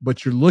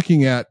 But you're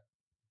looking at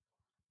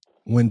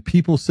when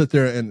people sit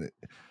there, and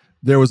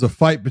there was a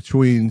fight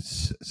between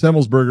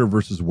Semmelsberger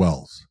versus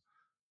Wells.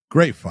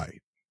 Great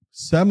fight.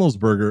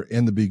 Semmelsberger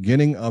in the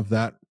beginning of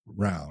that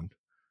round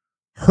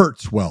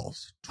hurts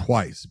Wells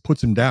twice,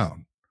 puts him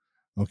down.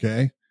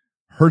 Okay.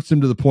 Hurts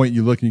him to the point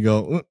you look and you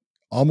go,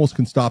 almost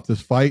can stop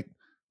this fight.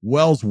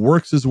 Wells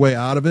works his way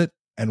out of it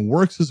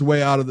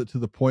to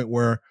the point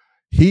where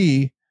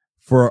he,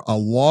 for a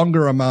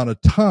longer amount of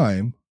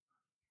time,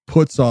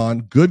 puts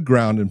on good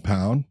ground and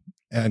pound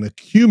and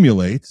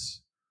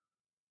accumulates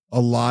a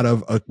lot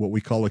of what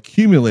we call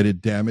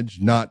accumulated damage,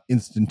 not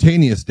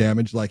instantaneous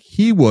damage like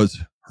he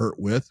was hurt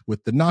with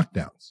the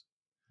knockdowns.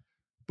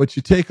 But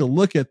you take a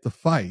look at the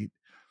fight,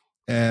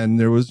 and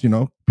there was,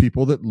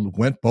 people that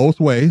went both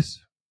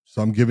ways,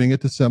 some giving it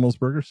to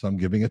Semmelsberger, some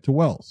giving it to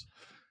Wells.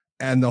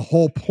 And the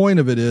whole point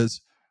of it is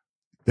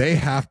they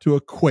have to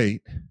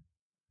equate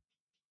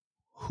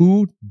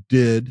who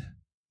did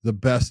the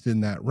best in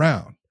that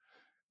round.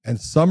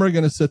 And some are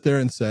going to sit there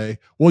and say,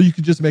 well, you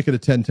could just make it a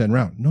 10-10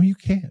 round. No, you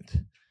can't.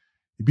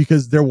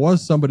 Because there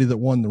was somebody that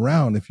won the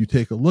round if you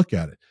take a look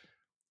at it.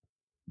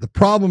 The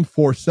problem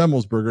for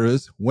Semmelsberger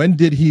is, when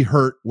did he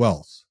hurt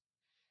Wells?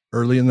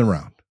 Early in the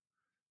round.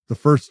 The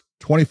first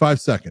 25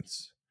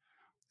 seconds.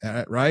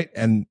 Right?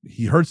 And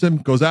he hurts him,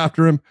 goes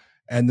after him,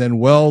 and then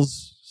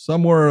Wells,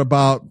 somewhere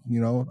about,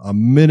 a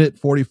minute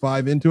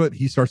 45 into it,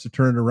 he starts to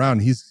turn it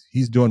around.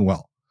 He's doing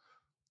well.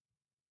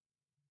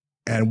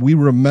 And we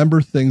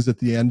remember things at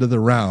the end of the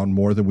round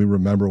more than we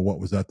remember what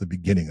was at the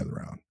beginning of the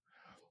round.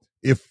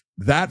 If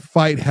that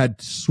fight had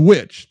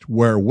switched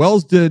where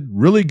Wells did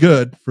really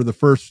good for the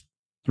first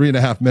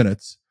 3.5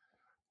 minutes,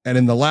 and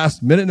in the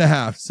last minute and a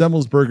half,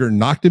 Semmelsberger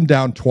knocked him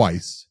down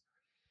twice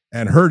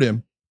and hurt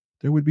him,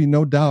 there would be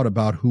no doubt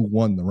about who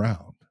won the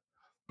round.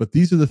 But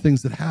these are the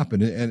things that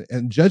happen.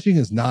 And judging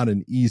is not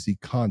an easy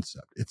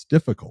concept. It's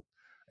difficult.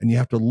 And you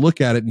have to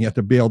look at it, and you have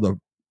to be able to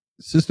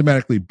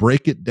systematically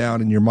break it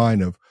down in your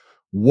mind of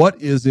what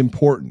is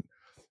important.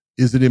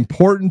 Is it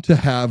important to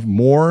have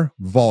more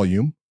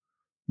volume,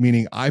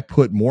 meaning I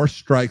put more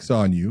strikes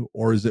on you,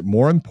 or is it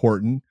more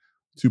important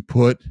to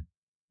put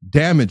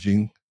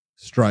damaging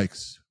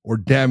strikes or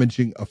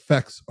damaging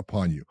effects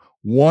upon you?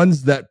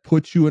 Ones that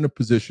put you in a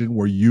position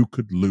where you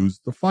could lose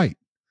the fight.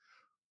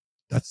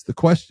 That's the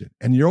question.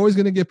 And you're always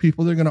going to get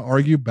people that are going to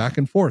argue back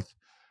and forth.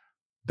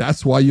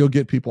 That's why you'll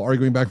get people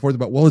arguing back and forth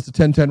about, well, it's a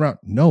 10-10 round.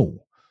 No.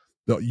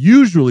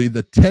 Usually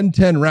the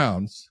 10-10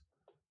 rounds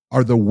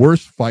are the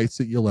worst fights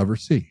that you'll ever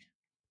see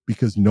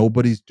because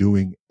nobody's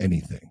doing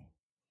anything.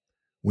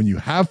 When you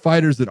have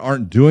fighters that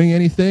aren't doing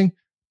anything,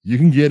 you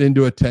can get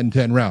into a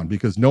 10-10 round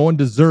because no one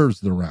deserves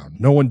the round.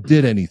 No one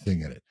did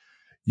anything in it.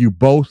 You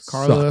both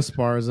Carla sucked.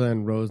 Esparza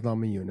and Rose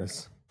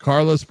Namajunas.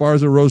 Carla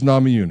Esparza, Rose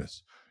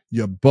Namajunas.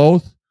 You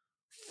both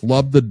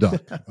flubbed the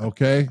duck,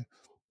 okay?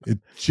 It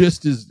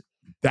just is.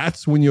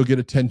 That's when you'll get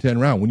a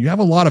 10-10 round. When you have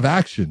a lot of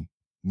action,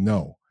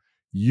 no.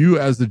 You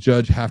as the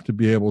judge have to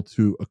be able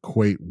to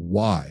equate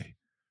why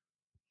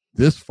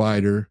this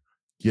fighter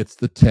gets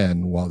the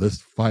 10 while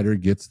this fighter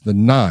gets the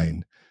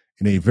 9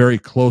 in a very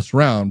close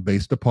round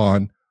based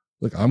upon,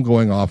 look, I'm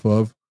going off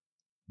of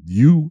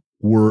you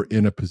were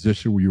in a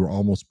position where you were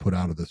almost put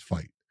out of this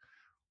fight.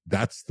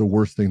 That's the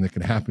worst thing that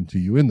can happen to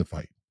you in the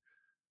fight.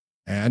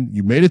 And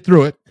you made it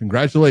through it.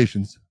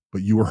 Congratulations.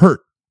 But you were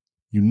hurt.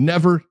 You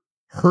never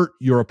hurt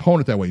your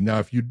opponent that way. Now,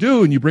 if you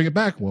do and you bring it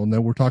back, well,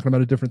 then we're talking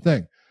about a different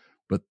thing.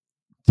 But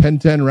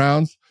 10-10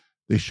 rounds,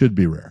 they should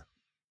be rare.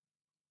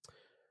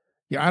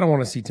 Yeah, I don't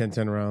want to see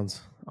 10-10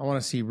 rounds. I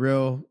want to see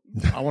real.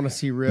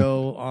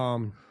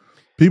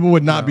 People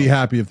would not be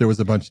happy if there was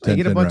a bunch of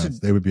 10-10 rounds.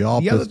 They would be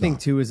all pissed off. The other thing,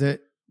 too, is that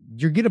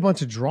you get a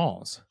bunch of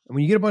draws. And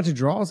when you get a bunch of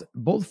draws,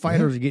 both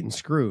fighters are getting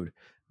screwed.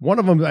 One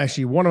of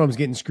them's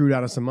getting screwed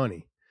out of some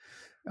money.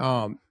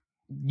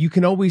 You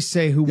can always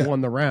say who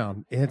won the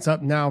round. It's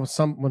up now.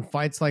 When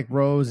fights like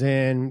Rose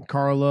and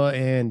Carla,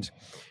 and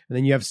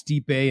then you have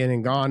Stipe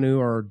and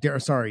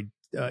Ngannou,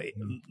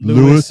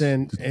 Lewis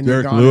and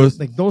Derek Ngannou. Lewis,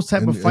 like those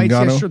type of fights.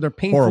 Yeah, sure, they're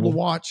painful to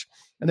watch,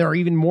 and they are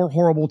even more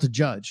horrible to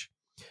judge.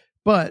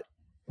 But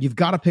you've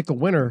got to pick a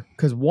winner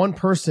because one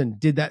person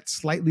did that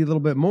slightly a little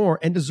bit more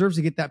and deserves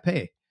to get that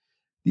pay.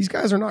 These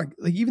guys are not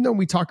like, even though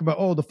we talk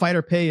about, the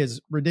fighter pay is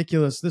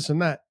ridiculous, this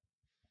and that,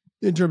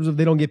 in terms of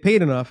they don't get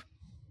paid enough.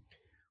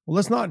 Well,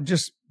 let's not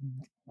just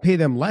pay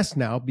them less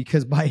now,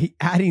 because by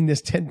adding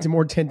this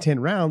 10-10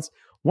 rounds,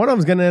 one of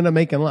them's going to end up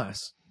making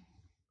less.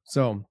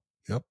 So,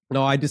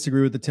 no, I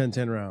disagree with the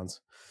 10-10 rounds.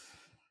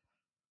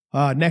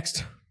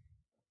 Next.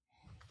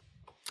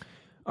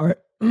 All right.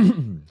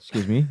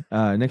 Excuse me.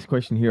 Next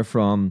question here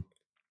from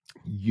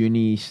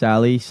Uni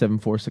Sally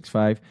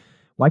 7465.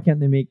 Why can't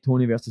they make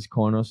Tony versus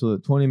Conor so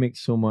that Tony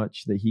makes so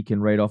much that he can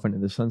ride off into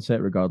the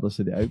sunset regardless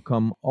of the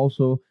outcome?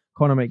 Also,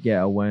 Conor might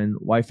get a win.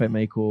 Why fight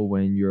Michael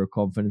when your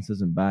confidence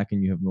isn't back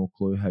and you have no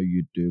clue how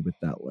you do with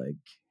that leg?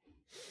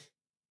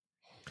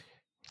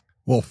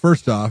 Well,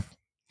 first off,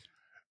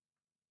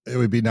 it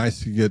would be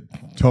nice to get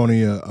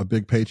Tony a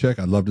big paycheck.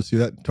 I'd love to see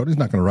that. Tony's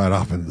not going to ride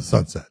off into the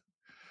sunset.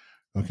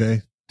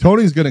 Okay?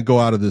 Tony's going to go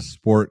out of this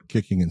sport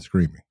kicking and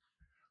screaming.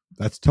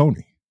 That's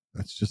Tony.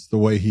 That's just the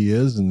way he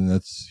is,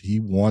 and he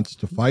wants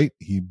to fight.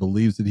 He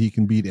believes that he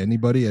can beat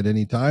anybody at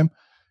any time,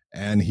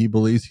 and he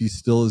believes he's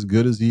still as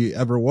good as he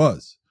ever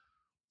was.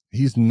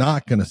 He's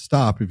not going to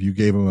stop if you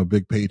gave him a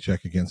big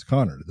paycheck against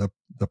Conor.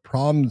 The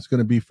problem is going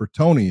to be for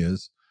Tony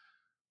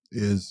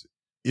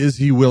is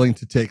he willing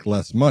to take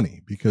less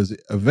money? Because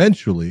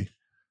eventually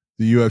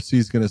the UFC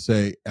is going to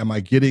say, am I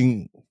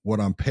getting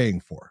what I'm paying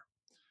for?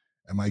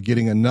 Am I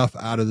getting enough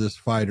out of this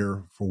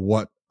fighter for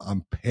what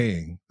I'm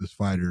paying this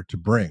fighter to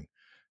bring?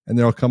 And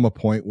there'll come a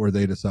point where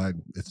they decide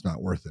it's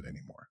not worth it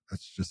anymore.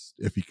 That's just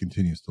if he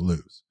continues to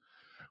lose.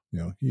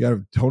 You got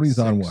Tony's 6.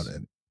 On what,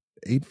 an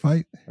 8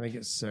 fight? I think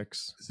it's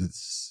 6.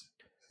 Is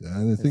it?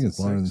 I think it's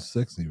longer than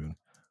 6 even.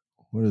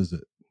 What is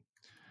it?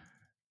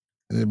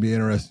 It'd be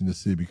interesting to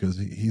see because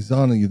he's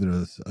on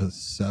either a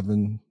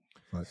 7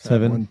 fight.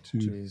 1,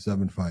 2,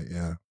 7 fight.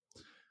 Yeah,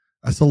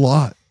 that's a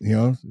lot.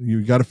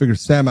 You got to figure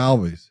Sam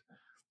Alvey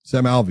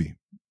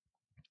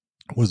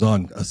was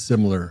on a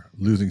similar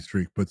losing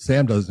streak, but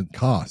Sam doesn't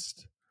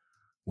cost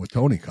what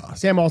Tony cost.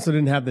 Sam also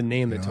didn't have the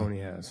name that Tony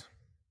has.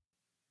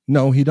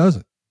 No, he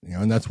doesn't.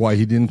 And that's why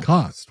he didn't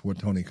cost what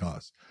Tony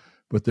cost.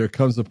 But there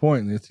comes a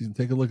point, and you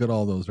take a look at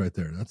all those right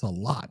there. That's a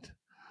lot,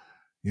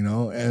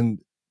 and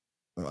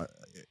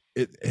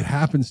it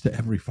happens to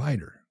every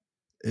fighter.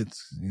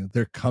 It's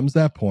there comes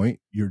that point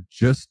you're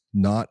just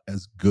not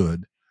as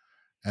good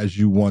as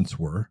you once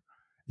were.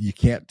 You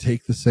can't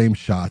take the same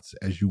shots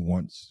as you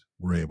once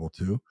were able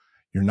to.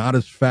 You're not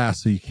as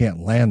fast, so you can't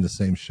land the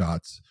same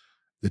shots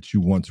that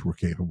you once were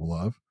capable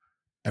of.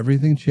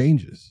 Everything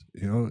changes.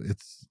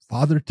 It's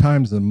father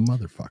time's a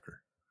motherfucker.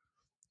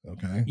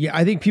 Okay. Yeah,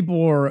 I think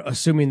people are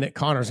assuming that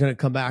Conor's going to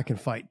come back and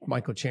fight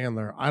Michael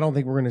Chandler. I don't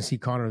think we're going to see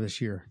Conor this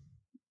year.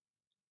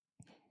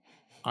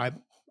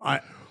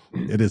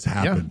 It has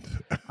happened.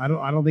 Yeah. I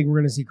don't think we're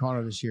going to see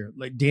Conor this year.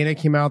 Like Dana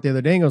came out the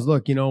other day and goes,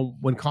 look,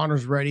 when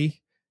Conor's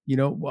ready,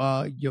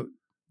 we'll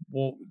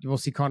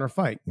see Conor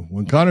fight.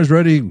 When Conor's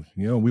ready,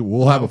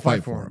 we'll have a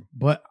fight for him.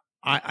 But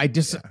I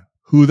just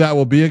who that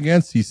will be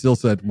against, he still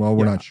said, well,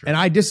 we're not sure. And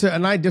I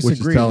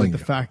disagree with the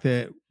fact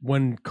that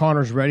when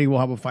Conor's ready, we'll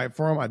have a fight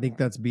for him. I think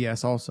that's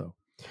BS also.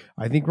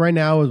 I think right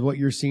now is what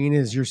you're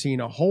seeing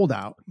a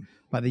holdout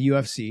by the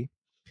UFC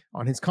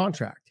on his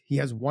contract. He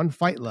has 1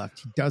 fight left.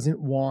 He doesn't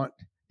want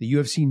the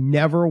UFC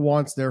never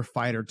wants their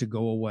fighter to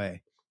go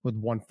away with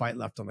 1 fight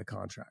left on the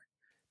contract.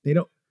 They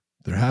don't.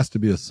 There has to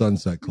be a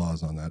sunset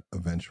clause on that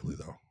eventually,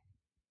 though.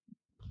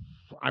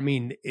 I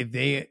mean,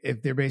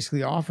 if they're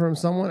basically offering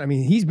someone,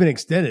 he's been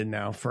extended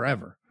now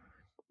forever.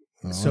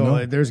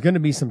 So there's going to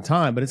be some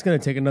time, but it's going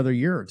to take another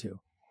year or two.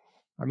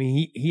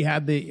 He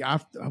had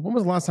when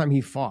was the last time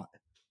he fought?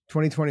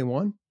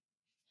 2021?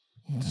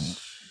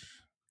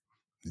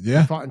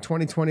 Yeah. He fought in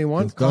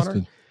 2021.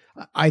 Conor?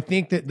 I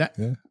think that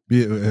Yeah.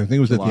 I think it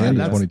was July, at the end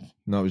of that's- 20.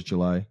 No, it was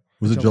July.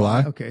 Was it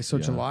July? Okay, so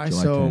Yeah, July.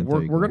 July So 10th,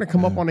 we're going to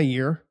come up yeah. on a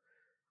year.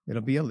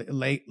 It'll be a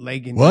late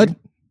injury. What? 3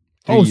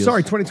 Oh, years.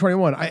 sorry,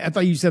 2021. I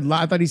thought you said.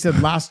 I thought he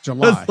said last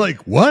July. That's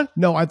like, what?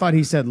 No, I thought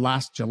he said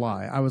last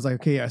July. I was like,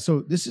 okay, yeah.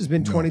 So this has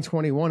been No.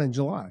 2021 in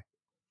July.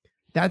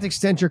 That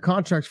extends your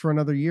contracts for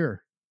another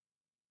year.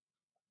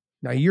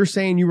 Now you're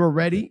saying you were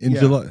ready In Yeah.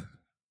 July.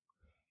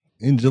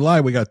 In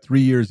July, we got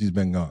 3 years he's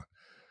been gone.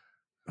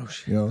 Oh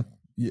shit. You know,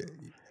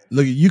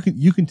 look,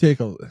 you can take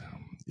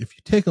if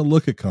you take a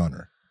look at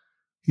Connor,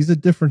 he's a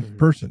different Mhm.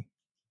 person.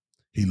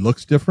 He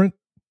looks different.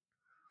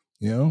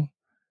 You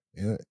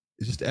know,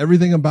 it's just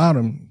everything about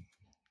him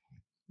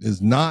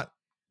is not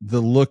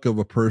the look of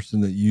a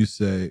person that you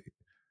say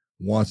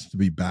wants to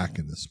be back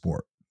in the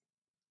sport.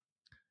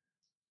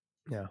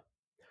 Yeah.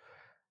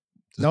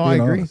 Just No, I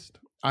being agree. honest.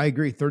 I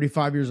agree.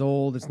 35 years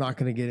old. It's not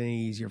going to get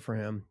any easier for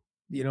him.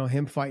 You know,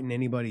 him fighting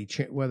anybody,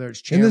 whether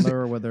it's And this-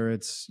 Chandler or whether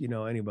it's,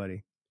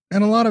 anybody.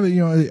 And a lot of it,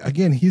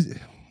 again,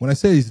 when I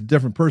say he's a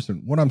different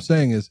person, what I'm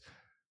saying is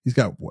he's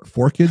got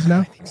 4 kids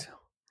now. I think so.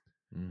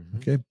 Mhm.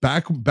 Okay.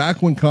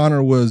 Back when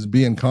Connor was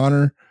being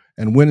Connor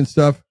and winning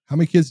stuff, how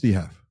many kids do you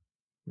have?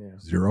 Yeah.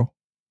 0.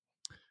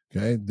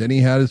 Okay. Then he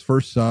had his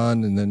first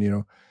son, and then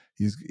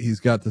he's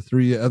got the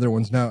 3 other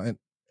ones now,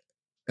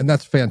 and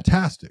that's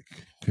fantastic.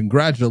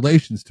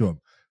 Congratulations to him.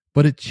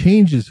 But it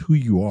changes who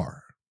you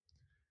are.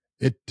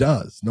 It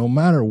does. No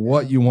matter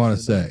what you want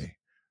to say.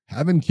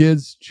 Having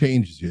kids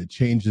changes you. It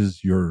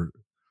changes your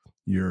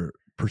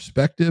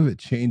perspective. It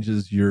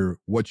changes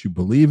what you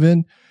believe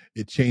in.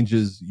 It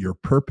changes your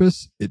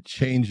purpose. It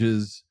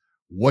changes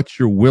what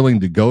you're willing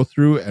to go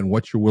through and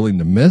what you're willing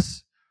to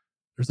miss.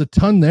 There's a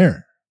ton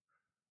there,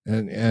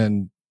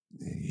 and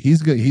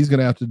he's going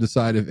to have to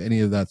decide if any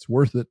of that's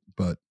worth it.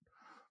 But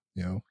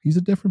he's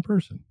a different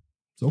person.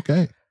 It's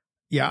okay.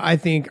 Yeah, I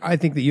think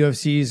the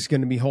UFC is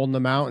going to be holding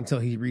him out until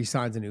he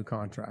re-signs a new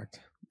contract,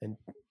 and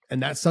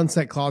that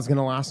sunset clause is going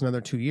to last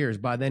another 2 years.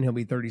 By then he'll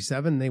be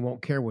 37. They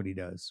won't care what he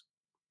does.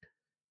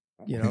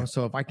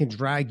 So if I can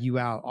drag you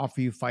out,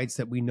 offer you fights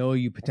that we know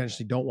you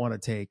potentially don't want to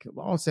take,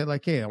 I'll say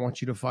like, hey, I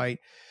want you to fight,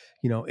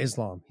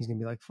 Islam. He's gonna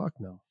be like, fuck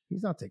no,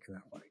 he's not taking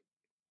that fight.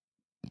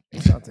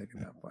 He's not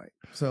taking that fight.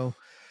 So,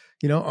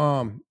 I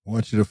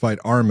want you to fight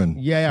Armin.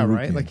 yeah,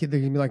 right. Sarukian. Like they're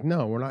gonna be like,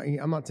 no, we're not.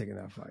 I'm not taking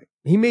that fight.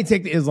 He may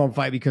take the Islam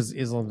fight because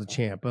Islam's the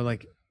champ, but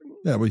like,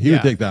 Yeah, but he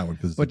would take that one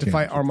because. but to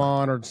fight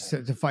Arman or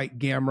to fight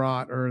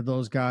Gamrot or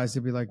those guys,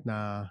 they'd be like,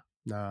 nah.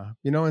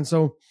 And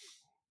so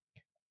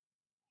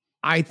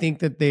I think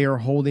that they are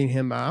holding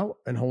him out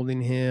and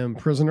holding him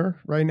prisoner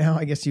right now,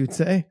 I guess you would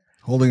say.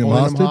 holding him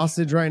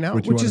hostage right now.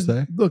 What you Which is,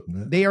 wanna say? look,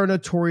 Yeah. they are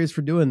notorious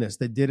for doing this.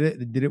 They did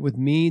it with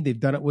me. They've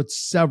done it with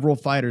several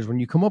fighters. When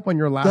you come up on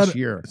your last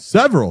year,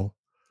 Several.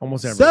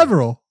 almost everyone.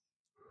 Several.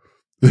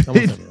 Almost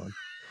everyone.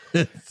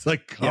 It's a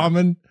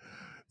common.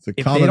 It's a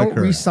If common they don't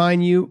occurrence.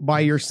 re-sign you by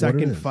your That's what it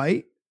second is.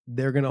 fight,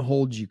 they're gonna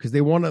hold you because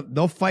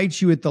they'll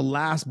fight you at the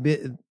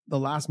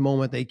last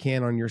moment they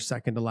can on your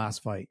second to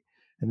last fight.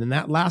 And then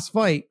that last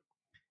fight,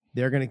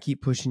 they're going to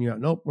keep pushing you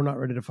out. Nope, we're not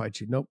ready to fight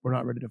you. Nope, we're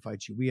not ready to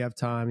fight you. We have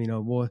time,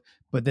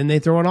 but then they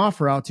throw an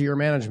offer out to your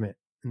management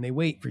and they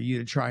wait for you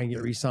to try and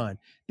get re-signed.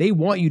 They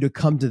want you to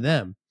come to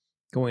them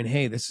going,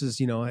 hey, this is,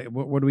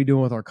 what are we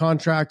doing with our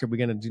contract? Are we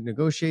going to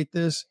negotiate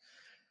this?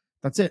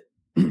 That's it.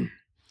 Well,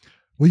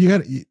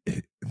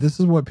 this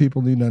is what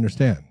people need to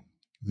understand.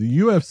 The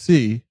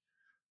UFC,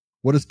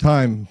 what does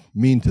time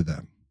mean to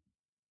them?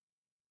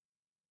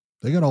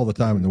 They got all the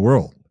time in the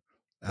world.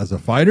 As a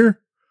fighter,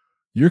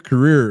 your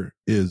career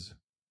is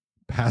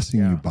passing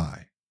you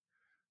by.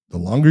 The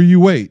longer you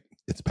wait,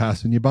 it's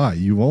passing you by.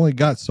 You've only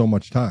got so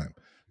much time.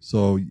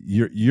 So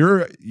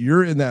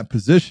you're in that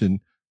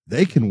position.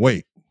 They can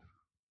wait.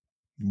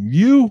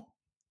 You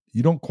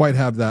don't quite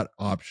have that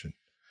option.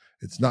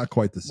 It's not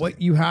quite the same.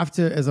 What you have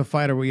to, as a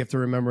fighter, what you have to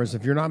remember is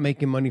if you're not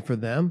making money for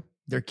them,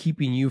 they're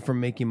keeping you from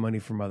making money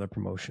from other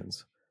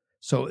promotions.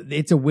 So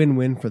it's a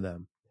win-win for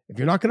them. If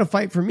you're not going to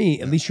fight for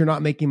me, at least you're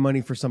not making money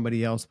for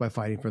somebody else by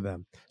fighting for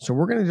them. So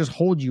we're going to just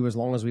hold you as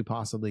long as we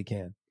possibly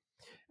can.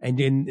 And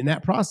in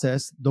that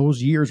process,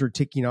 those years are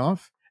ticking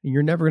off and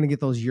you're never going to get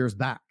those years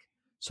back.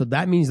 So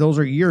that means those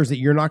are years that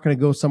you're not going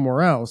to go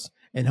somewhere else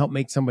and help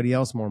make somebody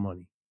else more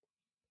money.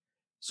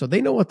 So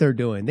they know what they're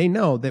doing. They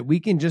know that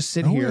we can just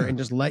sit here and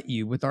just let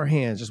you with our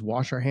hands, just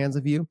wash our hands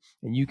of you.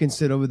 And you can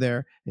sit over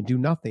there and do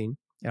nothing.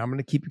 And I'm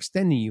going to keep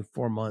extending you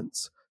 4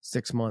 months,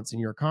 6 months in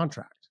your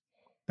contract.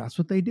 That's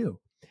what they do.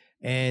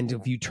 And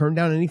if you turn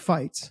down any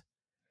fights,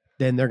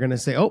 then they're going to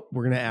say, oh,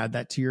 we're going to add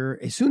that to your,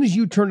 as soon as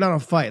you turn down a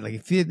fight, like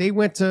if they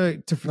went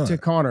to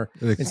Connor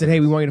and said, hey,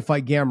 we want you to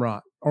fight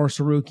Gamrot or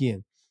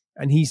Sarukian.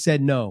 And he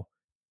said, no,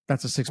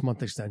 that's a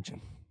 6-month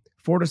extension,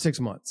 4 to 6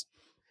 months.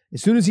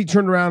 As soon as he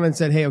turned around and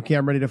said, hey, okay,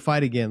 I'm ready to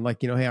fight again.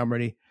 Like, hey, I'm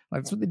ready.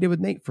 Like, that's what they did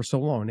with Nate for so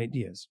long, Nate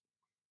Diaz.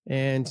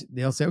 And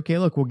they'll say, okay,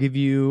 look, we'll give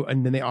you,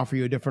 and then they offer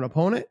you a different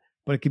opponent,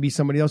 but it could be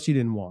somebody else you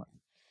didn't want.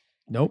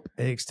 Nope.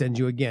 They extend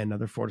you again,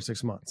 another 4 to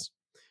 6 months.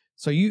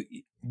 So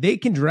they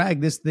can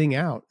drag this thing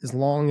out as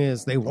long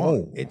as they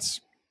want.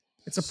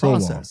 It's a So long.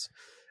 process.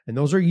 And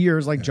those are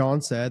years, like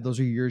John said, those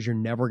are years you're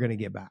never going to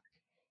get back.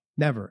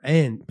 Never.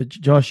 But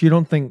Josh, you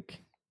don't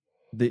think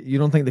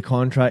the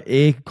contract,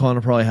 A,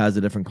 Conor probably has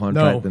a different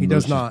contract than he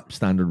those does not.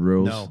 Standard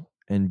rules. No.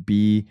 And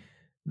B,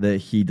 that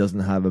he doesn't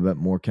have a bit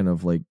more kind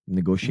of like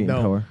negotiating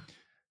power?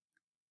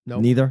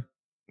 No. Neither?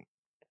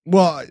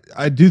 Well,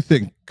 I do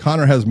think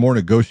Conor has more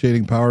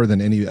negotiating power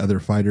than any other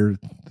fighter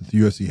that the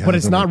UFC has. But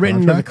it's not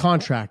written into the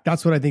contract. contract.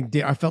 That's what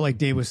I felt like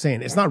Dave was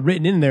saying. It's not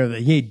written in there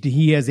that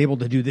he is able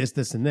to do this,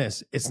 this, and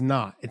this. It's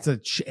not. It's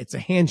a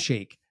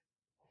handshake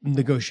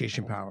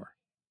negotiation power.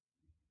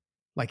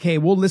 Like, hey,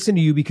 we'll listen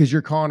to you because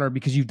you're Conor,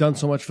 because you've done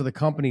so much for the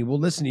company. We'll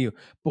listen to you,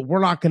 but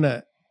we're not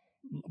gonna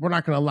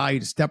allow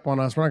you to step on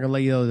us. We're not gonna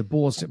let you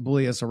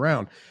bully us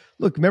around.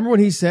 Look, remember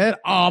when he said,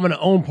 "Oh, I'm gonna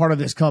own part of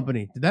this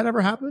company"? Did that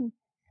ever happen?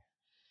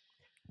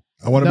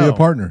 I want to be a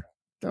partner.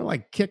 They're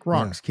like, kick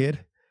rocks, kid.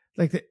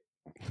 Like, it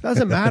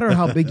doesn't matter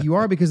how big you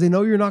are because they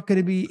know you're not going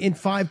to be in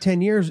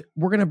 5-10 years.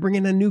 We're going to bring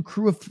in a new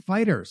crew of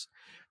fighters.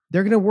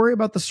 They're going to worry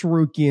about the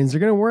Sarukians.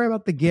 They're going to worry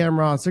about the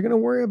Gamrots. They're going to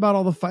worry about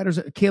all the fighters,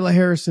 Kayla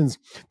Harrisons.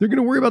 They're going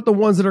to worry about the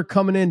ones that are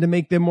coming in to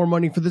make them more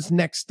money for this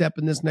next step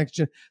and this next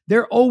gen.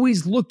 They're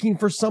always looking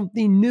for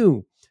something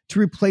new to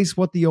replace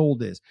what the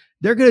old is.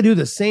 They're going to do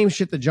the same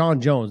shit to John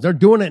Jones. They're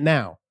doing it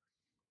now.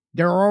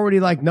 They're already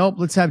like, nope,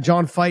 let's have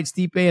John fight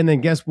Stipe. And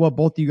then guess what?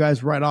 Both of you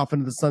guys right off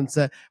into the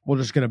sunset. We're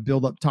just going to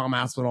build up Tom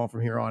Aspinall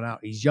from here on out.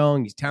 He's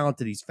young. He's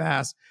talented. He's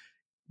fast.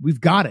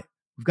 We've got it.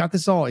 We've got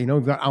this all.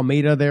 We've got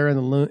Almeida there in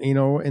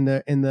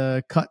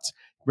the cuts,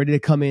 ready to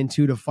come in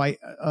too to fight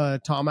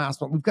Tom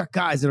Aspinall. We've got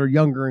guys that are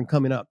younger and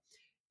coming up.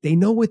 They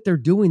know what they're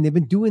doing. They've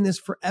been doing this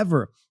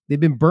forever. They've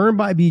been burned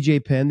by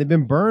BJ Penn. They've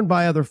been burned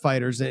by other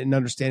fighters and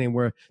understanding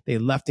where they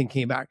left and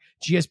came back.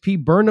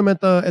 GSP burned them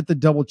at the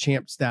double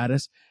champ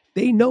status.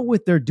 They know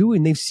what they're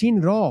doing. They've seen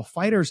it all.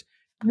 Fighters,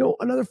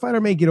 another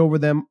fighter may get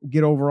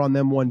over on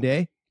them one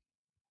day.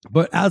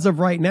 But as of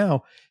right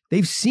now,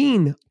 they've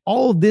seen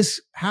all of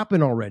this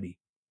happen already.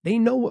 They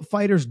know what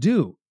fighters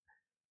do.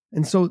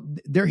 And so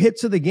they're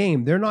hits of the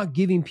game. They're not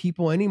giving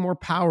people any more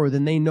power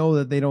than they know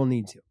that they don't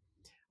need to.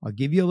 I'll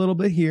give you a little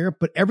bit here,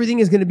 but everything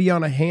is going to be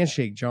on a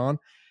handshake, John.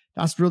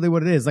 That's really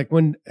what it is. Like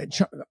when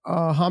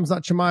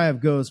Hamzat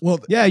Chimaev goes, well,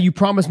 yeah, you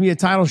promised me a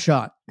title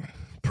shot.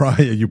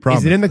 You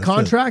promised. Is it in the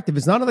contract? If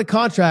it's not in the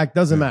contract,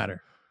 doesn't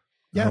matter.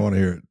 Yeah. I don't want to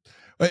hear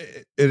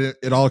it.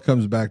 It all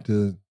comes back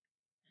to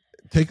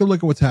take a look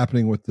at what's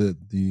happening with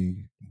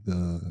the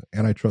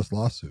antitrust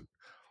lawsuit.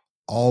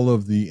 All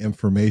of the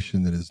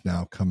information that is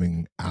now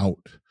coming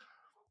out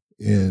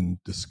in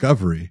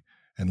discovery,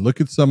 and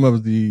look at some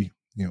of the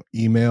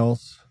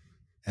emails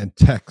and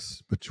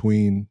texts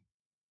between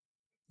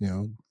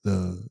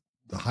the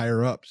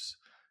higher ups,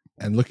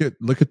 and look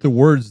at the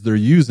words they're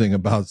using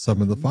about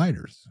some of the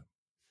fighters.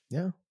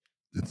 Yeah,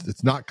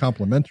 it's not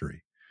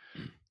complimentary,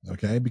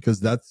 okay?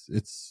 Because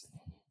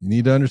you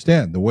need to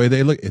understand the way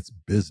they look. It's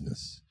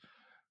business.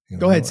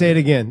 Go ahead, say it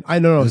again. I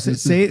know.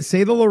 Say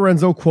the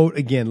Lorenzo quote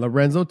again.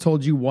 Lorenzo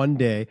told you one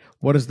day.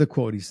 What is the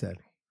quote he said?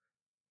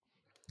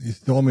 He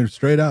told me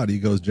straight out. He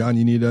goes, John,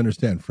 you need to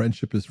understand.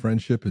 Friendship is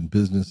friendship, and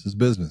business is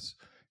business.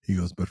 He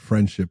goes, but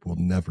friendship will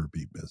never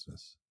be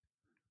business.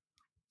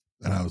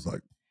 And I was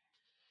like,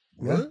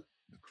 what?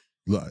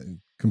 Yeah.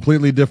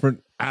 Completely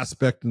different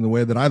aspect in the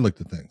way that I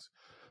looked at things.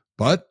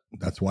 But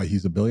that's why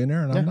he's a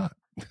billionaire and I'm not.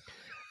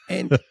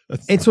 And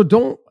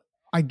so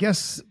I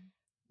guess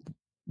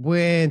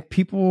when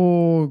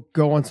people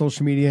go on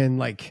social media and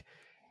like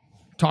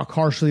talk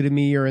harshly to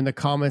me, or in the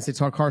comments, they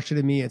talk harshly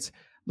to me.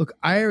 Look,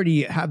 I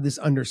already have this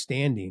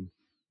understanding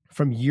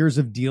from years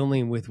of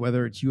dealing with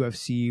whether it's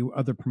UFC,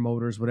 other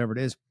promoters, whatever it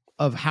is,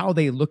 of how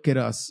they look at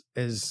us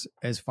as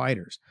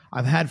fighters.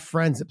 I've had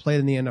friends that played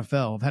in the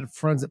NFL. I've had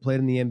friends that played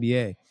in the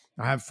NBA.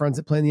 I have friends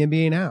that play in the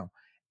NBA now,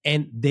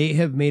 and they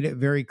have made it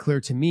very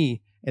clear to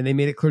me, and they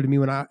made it clear to me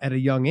at a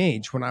young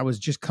age, when I was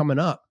just coming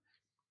up,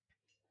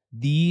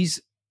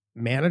 these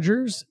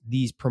managers,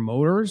 these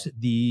promoters,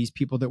 these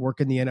people that work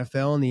in the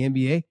NFL and the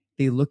NBA,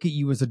 they look at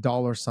you as a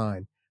dollar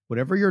sign.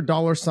 Whatever your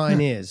dollar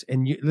sign is,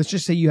 and let's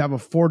just say you have a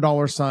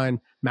 $4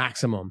 sign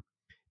maximum.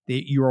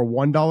 You're a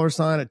 $1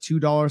 sign, a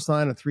 $2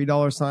 sign, a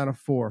 $3 sign, a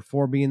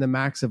 $4 being the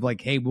max of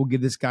like, hey, we'll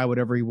give this guy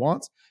whatever he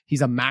wants.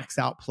 He's a max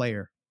out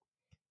player.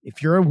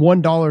 If you're a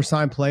 $1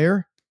 sign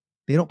player,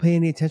 they don't pay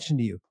any attention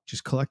to you.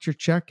 Just collect your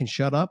check and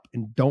shut up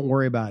and don't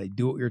worry about it.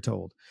 Do what you're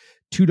told.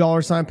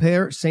 $2 sign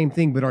player, same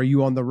thing, but are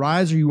you on the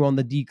rise or are you on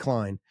the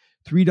decline?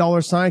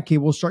 $3 sign, okay,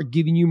 we'll start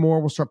giving you more.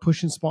 We'll start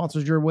pushing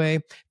sponsors your way.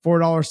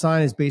 $4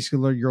 sign is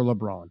basically you're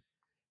LeBron,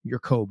 you're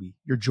Kobe,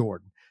 you're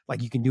Jordan.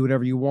 Like, you can do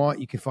whatever you want.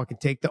 You can fucking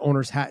take the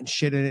owner's hat and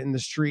shit in it in the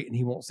street, and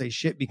he won't say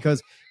shit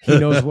because he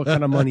knows what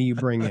kind of money you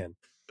bring in.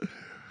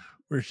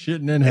 We're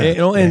shitting in hats.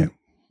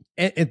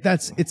 And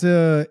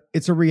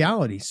it's a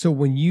reality. So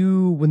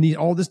when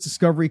all this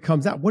discovery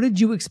comes out, what did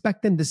you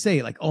expect them to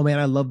say? Like, oh man,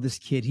 I love this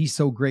kid. He's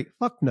so great.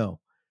 Fuck no.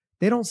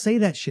 They don't say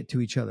that shit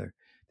to each other.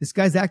 This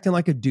guy's acting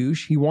like a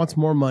douche. He wants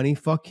more money.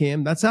 Fuck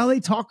him. That's how they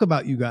talk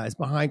about you guys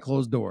behind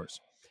closed doors.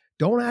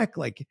 Don't act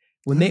like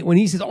when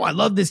he says, oh, I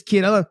love this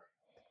kid.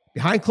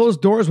 Behind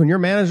closed doors, when your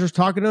manager's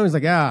talking to him, he's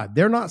like,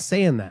 they're not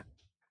saying that.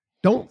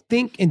 Don't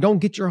think and don't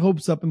get your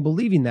hopes up in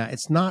believing that.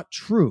 It's not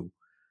true.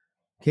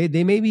 Okay.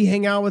 They maybe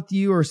hang out with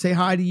you or say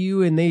hi to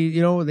you and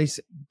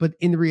but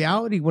in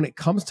reality, when it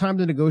comes time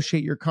to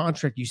negotiate your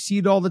contract, you see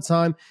it all the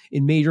time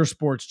in major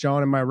sports,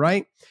 John. Am I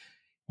right?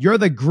 You're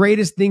the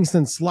greatest thing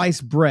since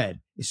sliced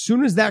bread. As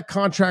soon as that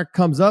contract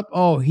comes up,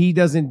 he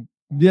doesn't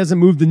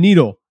move the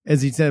needle,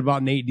 as he said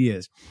about Nate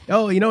Diaz.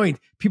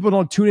 People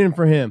don't tune in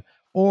for him,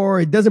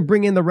 or it doesn't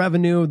bring in the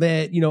revenue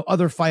that,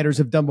 other fighters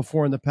have done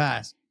before in the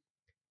past.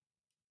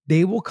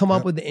 They will come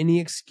up with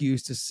any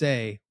excuse to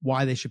say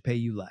why they should pay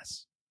you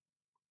less,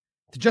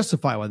 to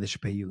justify why they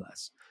should pay you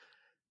less.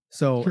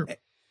 So Sure.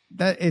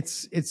 that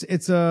it's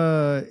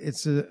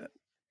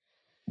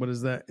what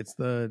is that? It's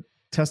the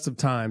test of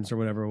times or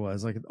whatever it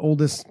was, like the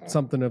oldest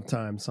something of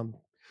time.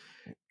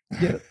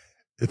 It's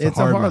a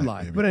hard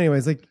life. Baby. But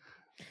anyways, like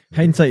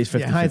Hindsight is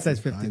 50. yeah, hindsight's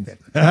 50.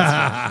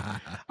 All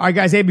right,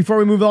 guys. Hey, before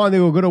we move on,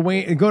 we'll go to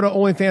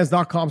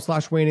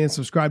onlyfans.com/Wayne and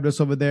subscribe to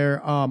us over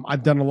there.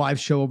 I've done a live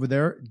show over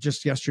there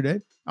just yesterday.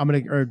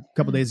 Or a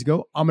couple days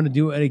ago. I'm gonna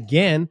do it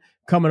again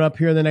coming up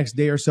here in the next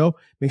day or so.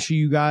 Make sure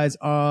you guys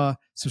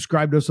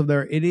subscribe to us over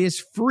there. It is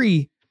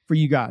free for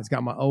you guys.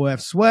 Got my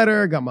OF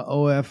sweater, got my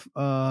OF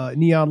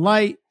neon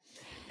light,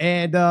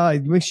 and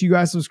make sure you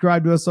guys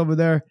subscribe to us over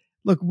there.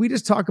 Look, we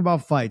just talk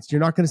about fights.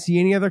 You're not going to see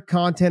any other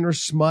content or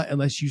smut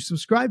unless you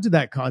subscribe to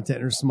that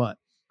content or smut.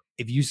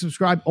 If you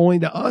subscribe only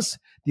to us,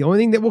 the only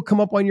thing that will come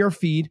up on your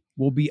feed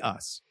will be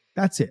us.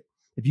 That's it.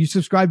 If you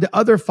subscribe to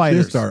other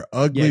fighters, Just our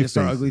ugly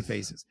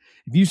faces.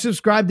 If you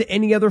subscribe to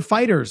any other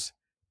fighters,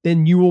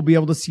 then you will be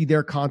able to see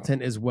their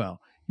content as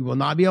well. You will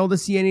not be able to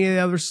see any of the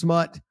other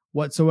smut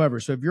whatsoever.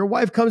 So if your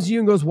wife comes to you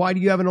and goes, "Why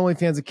do you have an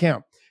OnlyFans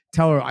account?"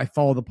 Tell her, "I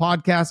follow the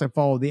podcast. I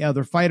follow the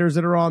other fighters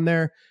that are on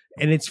there,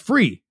 and it's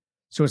free.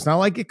 So it's not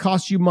like it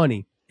costs you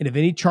money. And if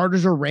any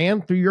charges are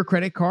ran through your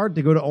credit card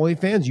to go to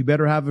OnlyFans, you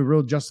better have a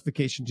real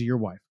justification to your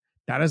wife.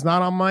 That is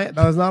not on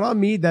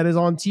me. That is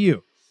on to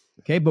you.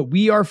 Okay. But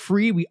we are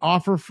free. We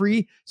offer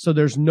free. So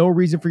there's no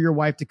reason for your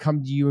wife to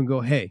come to you and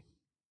go, "Hey,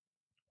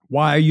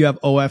 why you have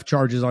OF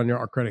charges on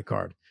our credit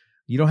card?"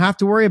 You don't have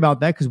to worry about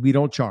that because we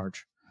don't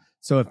charge.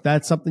 So if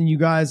that's something you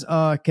guys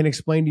can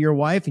explain to your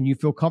wife and you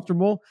feel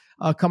comfortable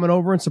coming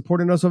over and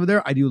supporting us over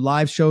there, I do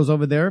live shows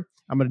over there.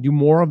 I'm going to do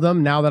more of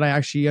them now that I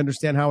actually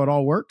understand how it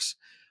all works.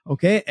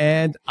 Okay.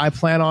 And I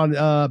plan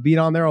on being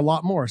on there a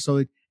lot more.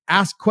 So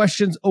ask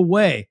questions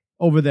away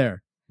over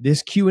there.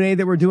 This Q&A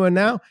that we're doing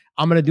now,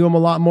 I'm going to do them a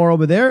lot more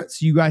over there.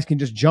 So you guys can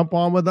just jump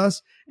on with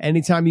us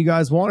anytime you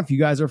guys want. If you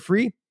guys are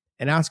free,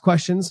 and ask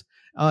questions,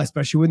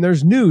 especially when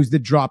there's news that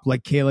dropped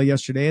like Kayla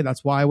yesterday.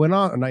 That's why I went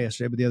on, or not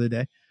yesterday, but the other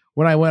day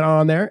when I went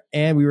on there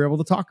and we were able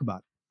to talk about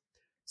it.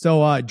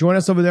 So join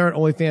us over there at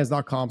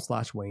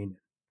onlyfans.com/Wayne.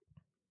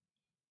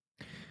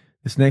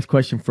 This next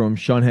question from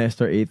Sean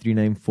Hester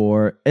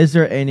 8394. Is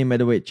there any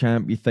middleweight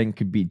champ you think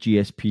could beat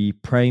GSP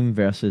Prime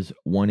versus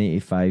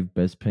 185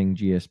 Bisping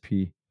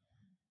GSP?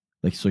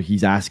 Like, so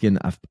he's asking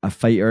a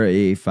fighter at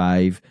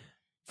 85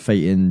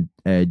 fighting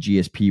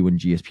GSP when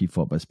GSP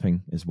fought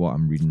Bisping is what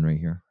I'm reading right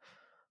here.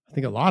 I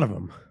think a lot of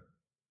them.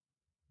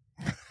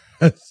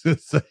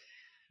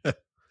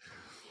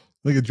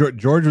 Look,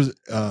 George was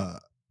a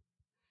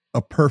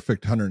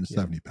perfect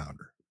 170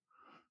 pounder.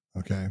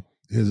 Okay.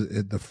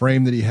 The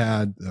frame that he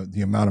had,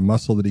 the amount of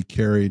muscle that he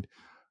carried,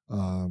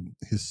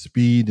 his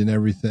speed and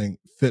everything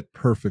fit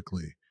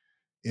perfectly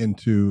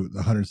into the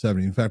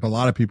 170. In fact, a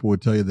lot of people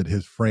would tell you that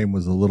his frame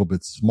was a little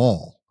bit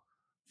small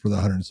for the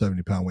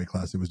 170 pound weight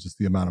class. It was just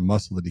the amount of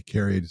muscle that he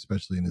carried,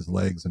 especially in his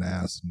legs and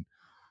ass,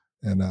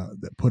 and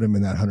that put him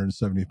in that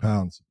 170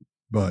 pounds.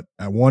 But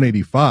at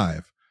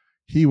 185,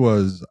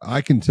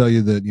 I can tell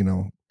you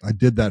that, I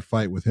did that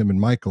fight with him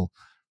and Michael,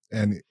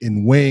 and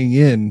in weighing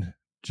in,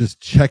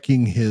 just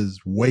checking his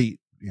weight,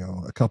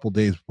 a couple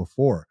days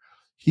before,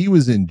 he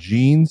was in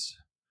jeans,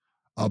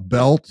 a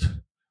belt,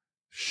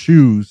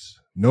 shoes,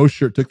 no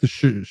shirt, took the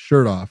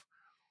shirt off,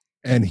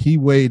 and he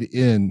weighed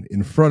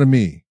in front of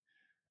me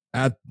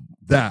at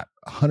that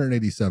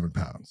 187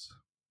 pounds.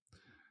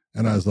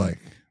 And I was like,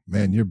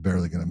 "Man, you're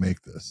barely going to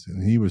make this."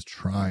 And he was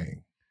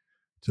trying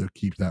to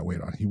keep that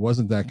weight on. He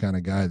wasn't that kind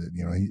of guy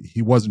that,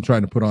 he wasn't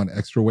trying to put on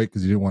extra weight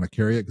because he didn't want to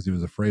carry it because he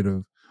was afraid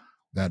of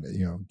that,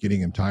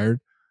 getting him tired.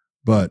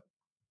 But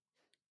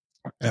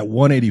at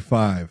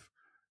 185,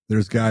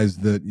 there's guys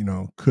that,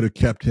 could have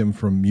kept him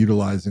from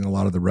utilizing a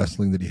lot of the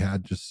wrestling that he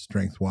had just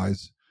strength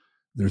wise.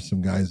 There's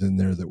some guys in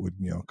there that would,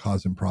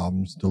 cause him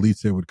problems.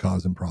 Delice would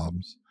cause him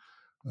problems.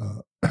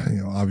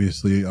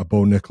 Obviously a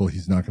Bo Nickel,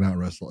 he's not going to out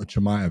wrestle. A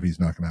Chimaev, he's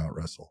not going to out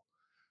wrestle.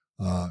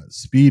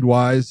 Speed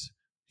wise,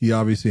 he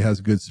obviously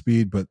has good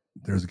speed, but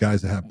there's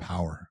guys that have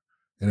power.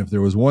 And if there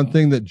was one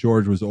thing that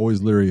George was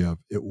always leery of,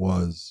 it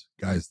was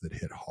guys that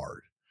hit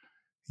hard.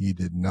 He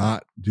did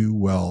not do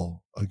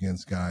well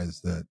against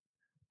guys that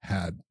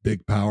had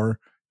big power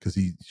because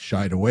he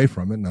shied away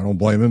from it. And I don't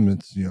blame him.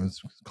 It's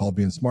called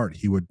being smart.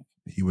 He would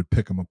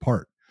pick them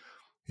apart.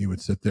 He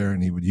would sit there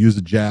and he would use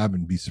a jab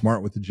and be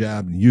smart with the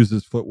jab and use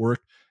his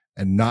footwork.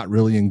 and not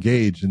really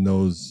engage in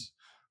those,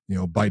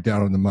 bite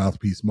down on the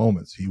mouthpiece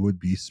moments. He would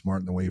be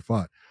smart in the way he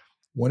fought.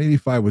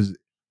 185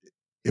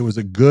 was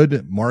a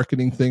good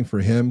marketing thing for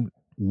him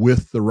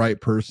with the right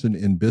person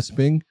in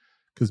Bisping,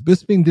 because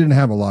Bisping didn't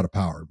have a lot of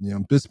power.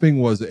 Bisping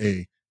was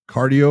a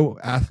cardio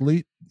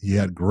athlete. He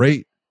had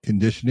great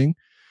conditioning.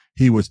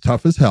 He was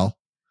tough as hell.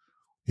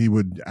 He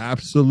would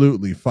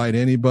absolutely fight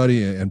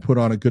anybody and put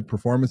on a good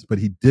performance, but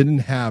he didn't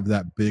have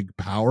that big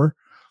power.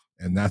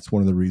 And that's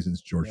one of the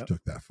reasons George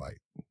took that fight.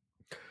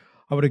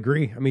 I would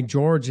agree. I mean,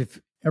 George, if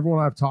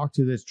everyone I've talked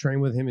to that's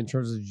trained with him in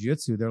terms of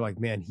jiu-jitsu, they're like,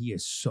 man, he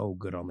is so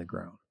good on the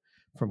ground.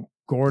 From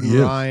Gordon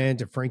Ryan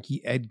to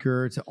Frankie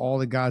Edgar to all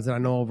the guys that I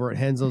know over at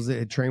Hensel's that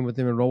had trained with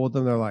him and roll with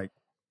him, they're like,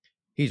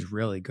 he's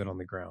really good on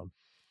the ground.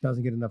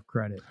 Doesn't get enough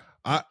credit.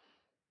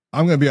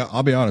 I'll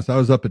be honest. I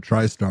was up at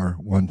TriStar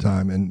one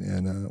time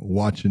and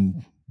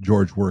watching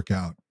George work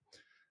out,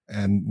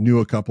 and knew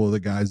a couple of the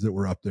guys that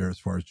were up there as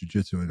far as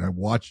jiu-jitsu. And I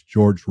watched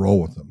George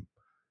roll with them,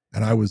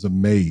 and I was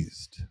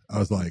amazed. I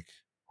was like,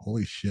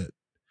 holy shit.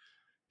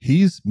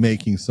 He's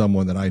making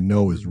someone that I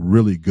know is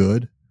really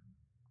good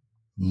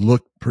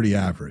look pretty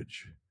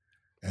average.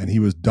 And he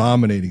was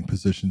dominating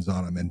positions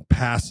on him and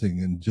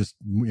passing and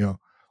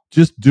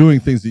just doing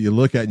things that you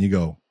look at and you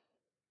go,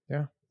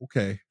 yeah,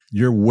 okay,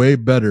 you're way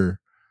better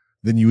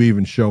than you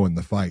even show in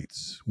the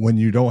fights. When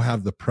you don't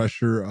have the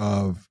pressure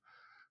of,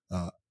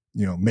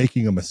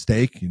 making a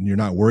mistake and you're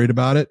not worried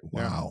about it.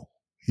 Wow.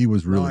 He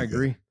was really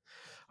good.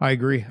 I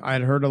agree. I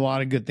had heard a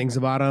lot of good things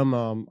about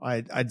him.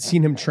 I'd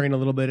seen him train a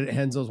little bit at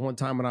Hensel's one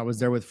time when I was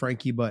there with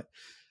Frankie, but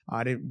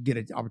I didn't get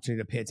an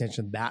opportunity to pay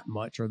attention that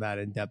much or that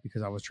in depth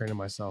because I was training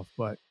myself.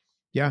 But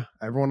yeah,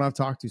 everyone I've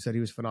talked to said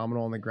he was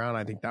phenomenal on the ground.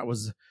 I think that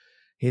was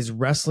his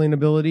wrestling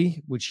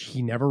ability, which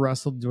he never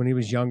wrestled when he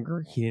was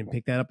younger. He didn't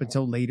pick that up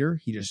until later.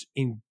 He just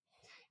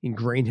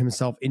ingrained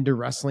himself into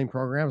wrestling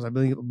programs. I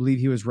believe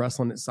he was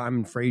wrestling at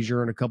Simon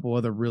Fraser and a couple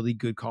other really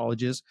good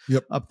colleges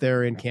up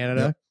there in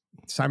Canada. Yep.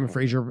 Simon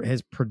Fraser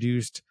has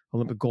produced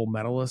Olympic gold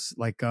medalists,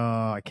 like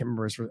I can't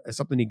remember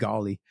something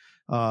Nigali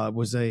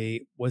was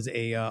a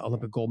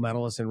Olympic gold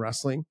medalist in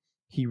wrestling.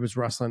 He was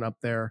wrestling up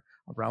there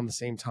around the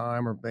same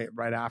time or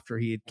right after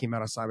he had came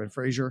out of Simon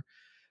Fraser.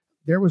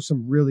 There was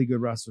some really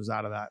good wrestlers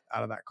out of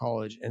that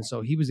college, and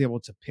so he was able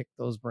to pick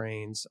those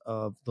brains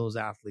of those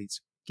athletes,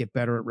 get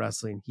better at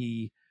wrestling.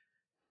 He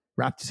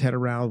wrapped his head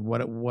around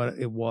what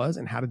it was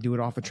and how to do it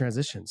off of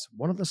transitions.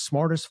 One of the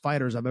smartest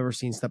fighters I've ever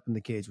seen step in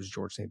the cage was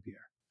George St.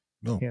 Pierre.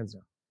 No, hands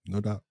down, no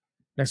doubt.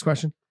 Next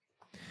question.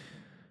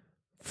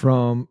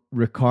 From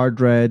Ricard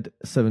Red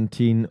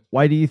 17.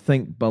 Why do you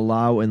think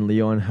Bilal and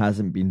Leon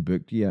hasn't been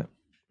booked yet?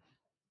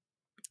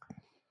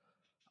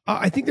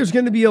 I think there's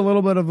going to be a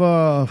little bit of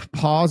a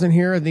pause in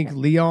here. I think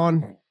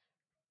Leon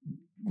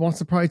wants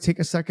to probably take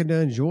a second to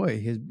enjoy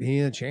his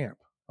being a champ.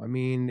 I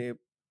mean,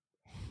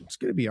 it's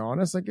going to be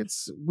honest. Like,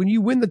 it's when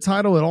you win the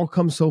title, it all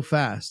comes so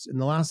fast. And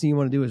the last thing you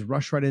want to do is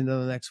rush right into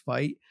the next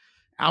fight.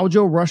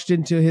 Aljo rushed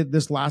into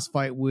this last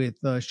fight with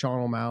Sean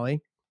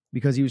O'Malley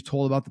because he was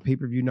told about the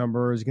pay-per-view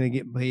numbers, going to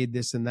get paid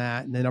this and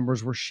that, and the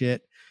numbers were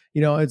shit.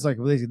 It's like,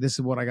 this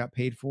is what I got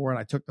paid for, and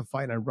I took the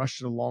fight and I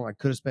rushed it along. I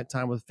could have spent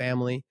time with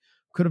family,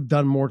 could have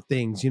done more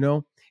things,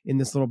 in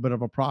this little bit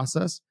of a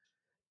process.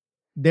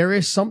 There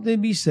is something to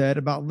be said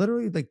about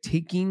literally like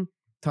taking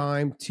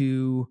time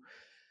to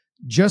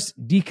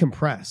just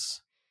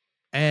decompress.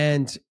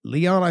 And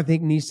Leon, I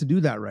think, needs to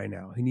do that right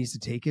now. He needs to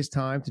take his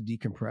time to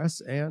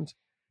decompress and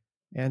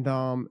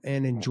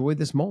enjoy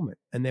this moment.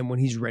 And then when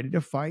he's ready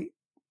to fight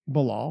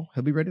Bilal,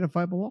 he'll be ready to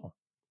fight Bilal.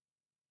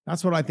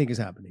 That's what I think is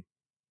happening.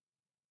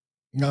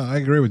 No, I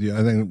agree with you.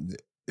 I think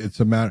it's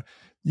a matter.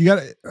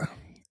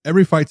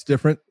 Every fight's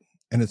different,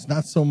 and it's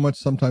not so much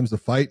sometimes the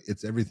fight.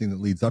 It's everything that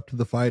leads up to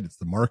the fight. It's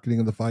the marketing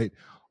of the fight,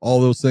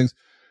 all those things.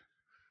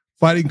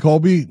 Fighting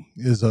Colby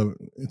it's a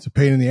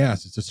pain in the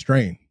ass. It's a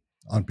strain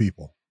on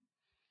people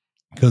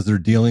because they're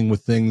dealing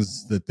with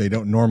things that they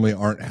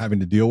aren't having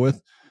to deal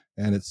with.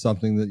 And it's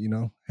something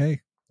that,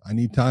 hey, I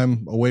need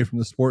time away from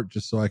the sport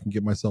just so I can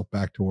get myself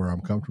back to where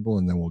I'm comfortable,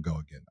 and then we'll go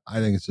again. I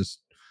think it's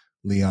just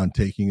Leon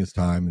taking his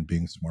time and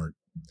being smart.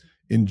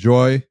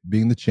 Enjoy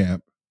being the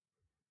champ.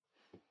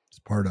 It's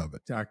part of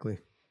it. Exactly.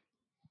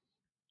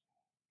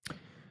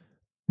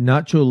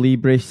 Nacho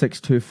Libre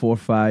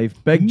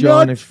 6245. Big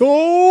John.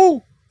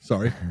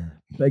 Sorry.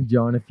 Big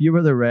John, if you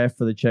were the ref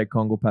for the Czech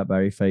Congo Pat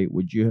Barry fight,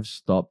 would you have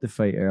stopped the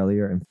fight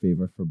earlier in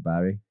favor for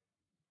Barry?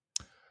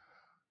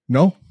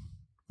 No.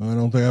 I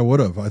don't think I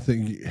would have. I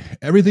think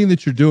everything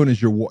that you're doing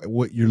is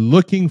what you're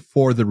looking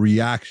for the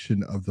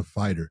reaction of the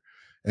fighter.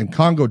 And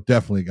Congo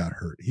definitely got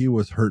hurt. He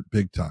was hurt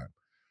big time.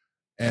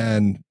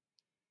 And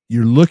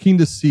you're looking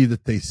to see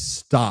that they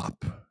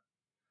stop.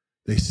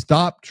 They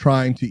stop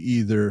trying to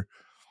either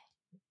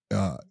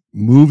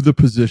move the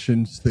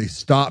positions. They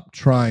stop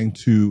trying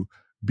to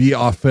be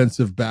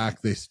offensive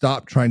back. They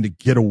stop trying to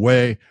get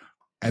away.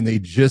 And they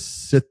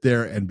just sit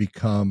there and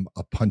become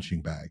a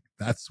punching bag.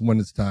 That's when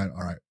it's time.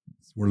 All right.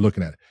 We're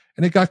looking at it.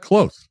 And it got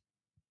close.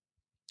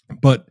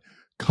 But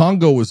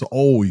Congo was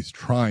always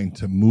trying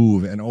to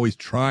move and always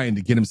trying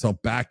to get himself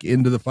back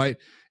into the fight,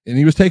 and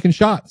he was taking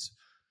shots.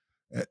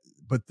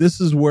 But this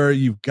is where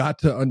you've got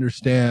to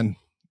understand,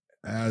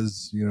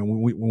 as you know,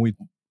 when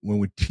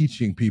we're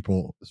teaching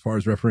people as far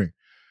as refereeing,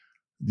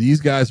 these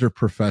guys are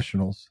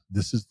professionals.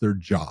 This is their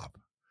job.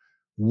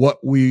 What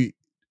we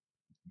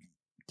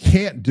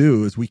can't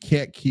do is we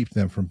can't keep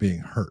them from being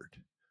hurt.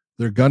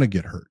 They're going to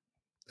get hurt.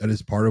 That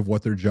is part of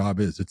what their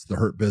job is. It's the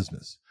hurt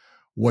business.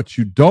 What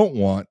you don't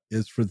want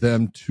is for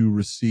them to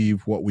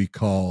receive what we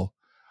call,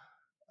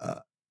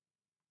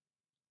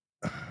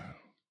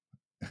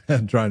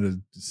 I'm trying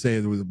to say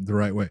it the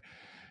right way.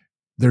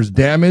 There's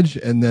damage,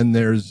 and then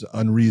there's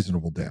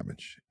unreasonable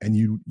damage. And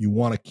you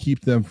want to keep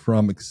them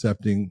from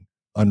accepting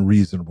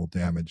unreasonable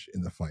damage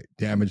in the fight.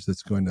 Damage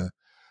that's going to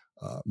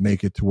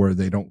make it to where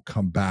they don't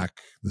come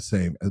back the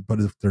same. But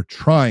if they're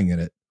trying in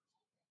it,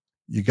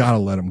 you got to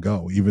let them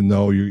go, even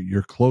though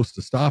you're close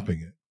to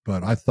stopping it.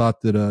 But I thought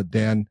that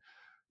Dan,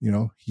 you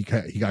know, he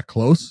got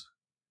close.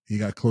 He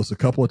got close a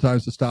couple of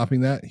times to stopping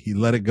that. He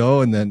let it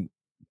go, and then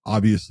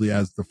obviously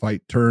as the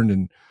fight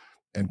turned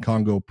and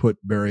Congo put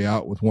Barry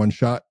out with one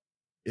shot,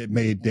 it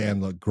made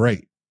Dan look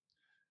great.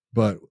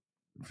 But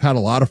we've had a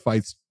lot of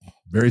fights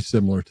very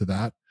similar to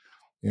that,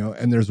 you know,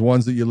 and there's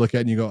ones that you look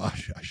at and you go,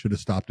 I should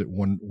have stopped it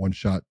one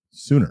shot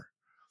sooner.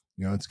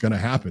 You know, it's going to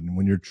happen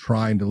when you're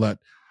trying to let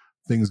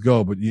things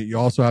go, but you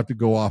also have to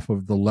go off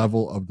of the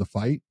level of the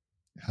fight.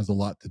 It has a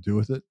lot to do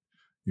with it.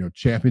 You know,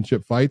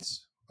 championship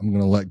fights, I'm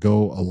going to let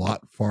go a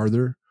lot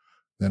farther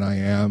than I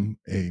am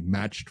a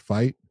matched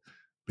fight,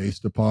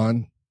 based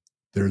upon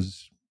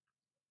there's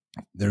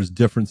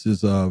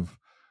differences of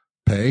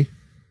pay.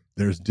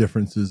 There's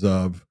differences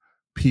of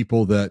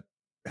people that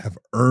have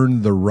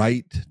earned the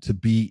right to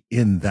be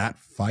in that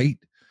fight.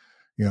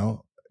 You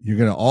know, you're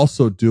going to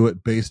also do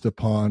it based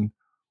upon,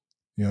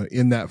 you know,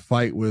 in that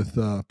fight with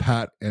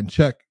Pat and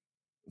Czech,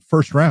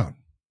 first round.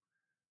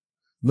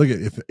 Look at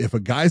if a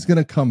guy's going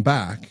to come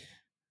back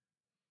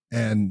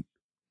and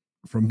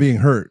from being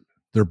hurt,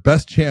 their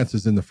best chance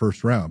is in the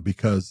first round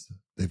because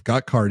they've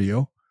got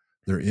cardio,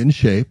 they're in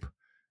shape,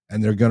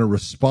 and they're going to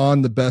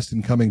respond the best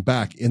in coming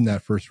back in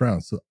that first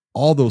round. So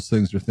all those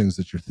things are things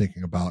that you're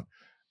thinking about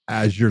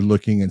as you're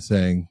looking and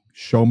saying,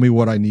 show me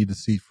what I need to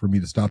see for me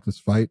to stop this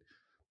fight.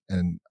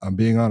 And I'm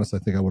being honest, I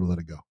think I would have let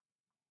it go.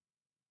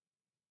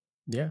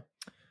 Yeah.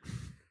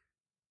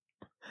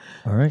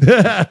 All right.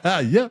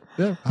 yeah.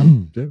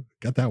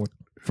 Got that one.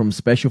 From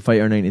Special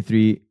Fighter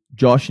 93,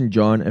 Josh and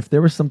John, if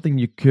there was something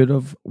you could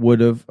have, would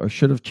have, or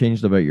should have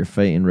changed about your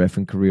fighting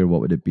reffing career,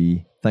 what would it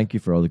be? Thank you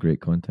for all the great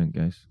content,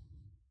 guys.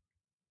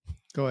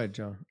 Go ahead,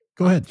 John.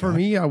 Go ahead. For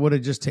me, I would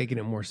have just taken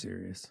it more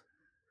serious.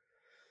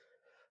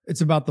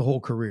 It's about the whole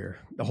career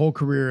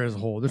as a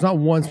whole. There's not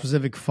one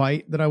specific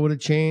fight that I would have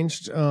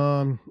changed. You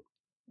know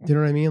what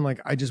I mean? Like,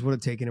 I just would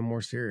have taken it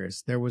more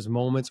serious. There was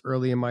moments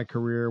early in my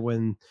career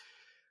when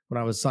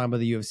I was signed by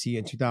the UFC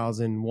in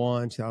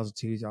 2001,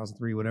 2002,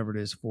 2003, whatever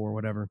it is,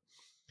 whatever.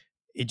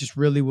 It just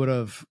really would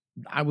have,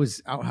 I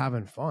was out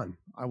having fun.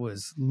 I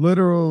was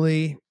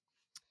literally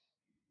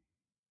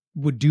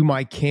would do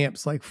my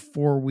camps like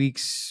 4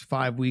 weeks,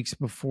 5 weeks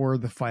before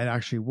the fight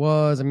actually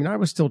was. I mean, I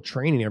was still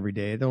training every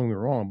day. Don't get me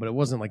wrong, but it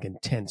wasn't like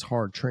intense,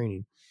 hard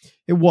training.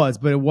 It was,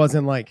 but it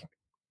wasn't like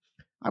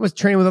I was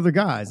training with other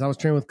guys. I was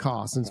training with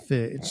Koss and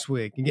Fit and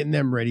Swick and getting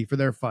them ready for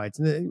their fights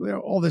and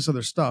all this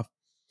other stuff.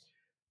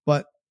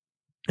 But,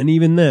 and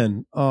even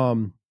then,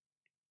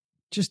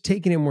 just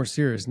taking it more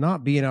serious,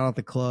 not being out at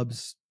the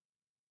clubs,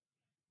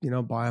 you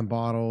know, buying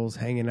bottles,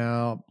 hanging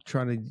out,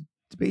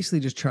 basically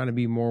just trying to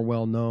be more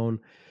well known.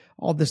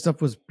 All this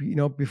stuff was, you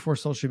know, before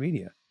social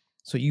media.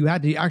 So you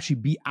had to actually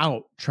be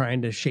out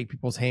trying to shake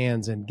people's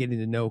hands and getting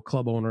to know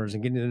club owners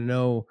and getting to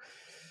know,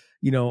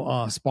 you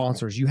know,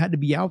 sponsors. You had to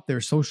be out there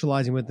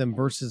socializing with them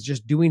versus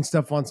just doing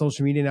stuff on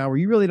social media now where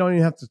you really don't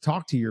even have to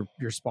talk to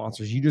your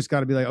sponsors. You just got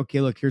to be like, okay,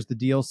 look, here's the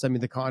deal. Send me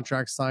the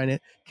contract, sign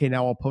it. Okay,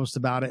 now I'll post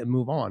about it and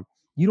move on.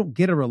 You don't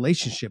get a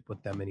relationship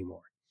with them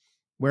anymore.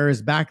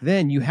 Whereas back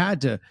then you had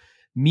to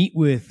meet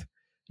with,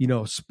 you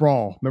know,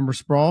 Sprawl. Remember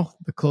Sprawl,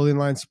 the clothing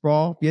line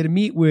Sprawl? You had to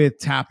meet with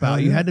Tap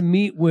Out. You had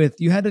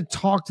to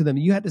talk to them.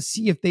 You had to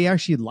see if they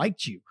actually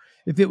liked you,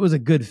 if it was a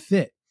good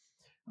fit.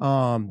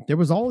 There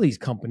was all these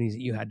companies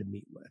that you had to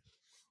meet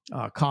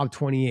with. Cobb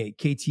 28,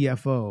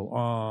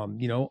 KTFO,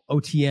 you know,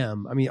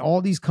 OTM. I mean,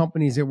 all these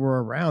companies that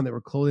were around that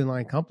were clothing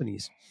line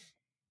companies.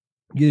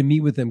 You had to meet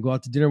with them, go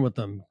out to dinner with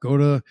them, go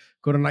to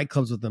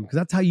nightclubs with them, because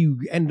that's how you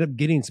end up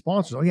getting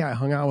sponsors. Oh yeah, I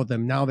hung out with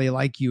them. Now they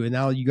like you, and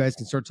now you guys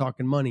can start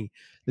talking money.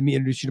 Let me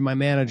introduce you to my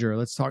manager.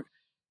 Let's talk.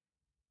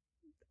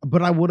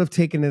 But I would have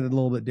taken it a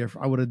little bit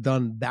different. I would have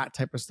done that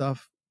type of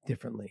stuff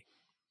differently.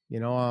 You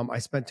know, I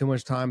spent too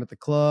much time at the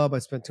club. I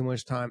spent too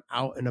much time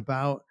out and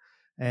about,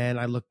 and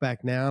I look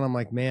back now and I'm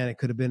like, man, it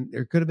could have been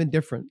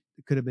different.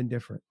 It could have been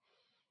different.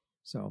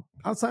 So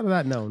outside of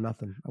that, no,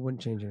 nothing. I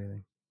wouldn't change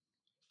anything.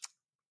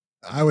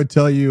 I would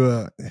tell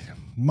you,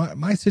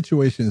 my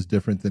situation is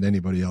different than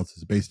anybody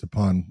else's based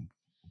upon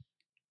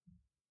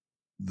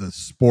the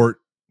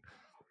sport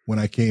when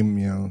I came,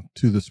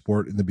 to the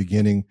sport in the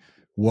beginning,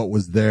 what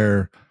was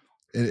there,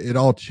 it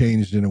all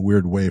changed in a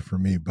weird way for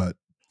me. But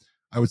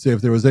I would say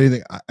if there was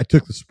anything, I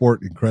took the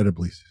sport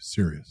incredibly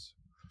serious.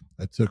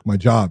 I took my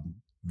job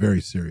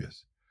very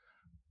serious.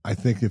 I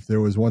think if there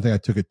was one thing I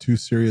took it too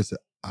serious,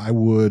 I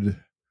would,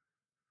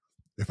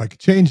 if I could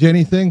change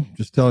anything,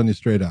 just telling you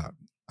straight out,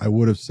 I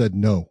would have said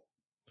no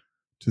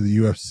to the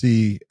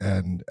UFC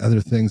and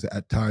other things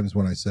at times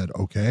when I said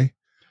okay,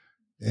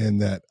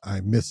 and that I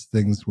missed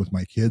things with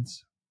my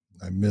kids.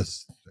 I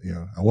missed,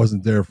 I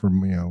wasn't there for,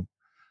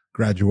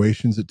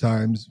 graduations at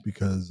times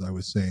because I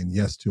was saying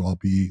yes to I'll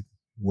be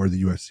where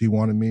the UFC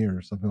wanted me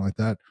or something like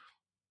that.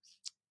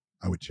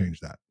 I would change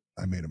that.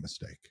 I made a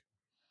mistake.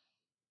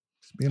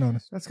 Just being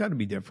honest. That's got to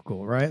be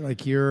difficult, right?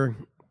 Like it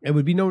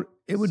would be no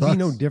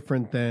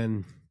different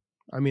than,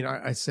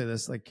 I say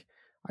this, like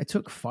I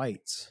took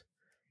fights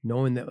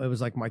knowing that it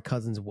was like my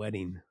cousin's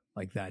wedding,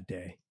 like that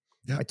day.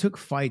 Yeah. I took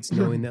fights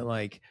knowing that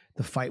like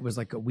the fight was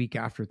like a week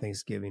after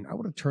Thanksgiving. I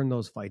would have turned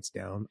those fights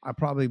down. I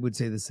probably would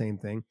say the same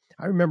thing.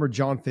 I remember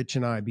John Fitch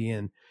and I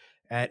being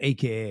at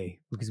AKA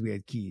because we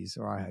had keys,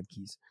 or I had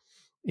keys,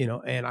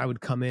 and I would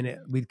come in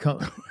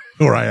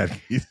or I had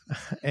keys,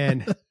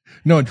 and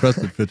no one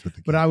trusted Fitch with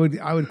the keys. But I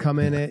would come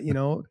in at,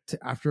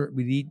 after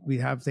we'd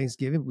have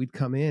Thanksgiving, we'd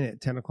come in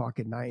at 10 o'clock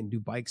at night and do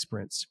bike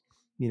sprints,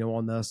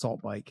 on the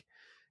assault bike.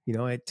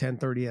 At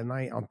 10:30 at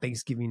night on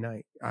Thanksgiving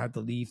night, I have to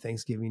leave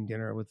Thanksgiving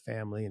dinner with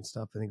family and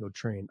stuff and then go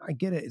train. I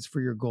get it. It's for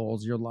your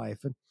goals, your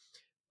life.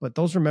 But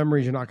those are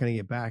memories you're not going to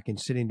get back in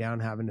sitting down,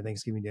 having a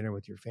Thanksgiving dinner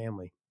with your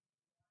family.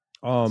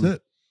 That's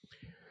it.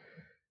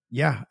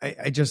 Yeah.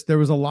 There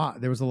was a lot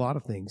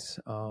of things,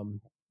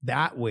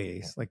 that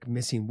ways, like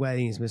missing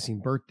weddings, missing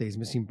birthdays,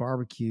 missing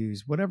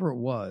barbecues, whatever it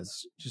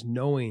was, just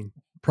knowing.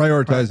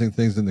 Prioritizing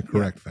things in the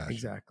correct fashion.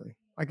 Exactly.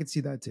 I could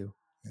see that too.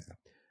 Yeah.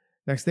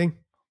 Next thing.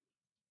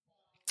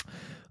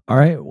 All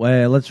right,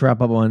 well, let's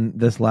wrap up on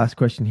this last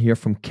question here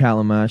from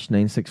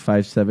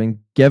Calamash9657.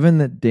 Given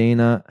that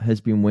Dana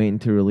has been waiting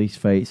to release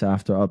fights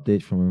after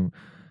updates from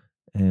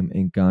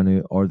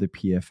Ngannou or the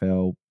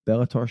PFL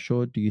Bellator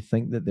show, do you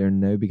think that they're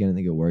now beginning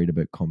to get worried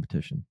about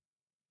competition?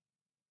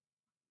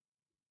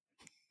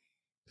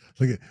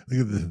 Look at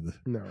this.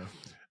 No,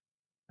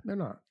 they're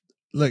not.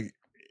 Like,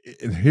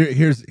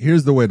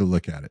 here's the way to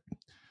look at it.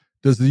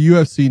 Does the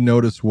UFC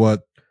notice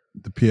what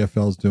the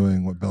PFL is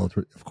doing, what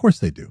Bellator? Of course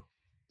they do.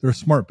 They're a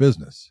smart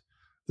business.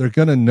 They're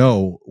going to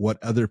know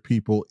what other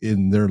people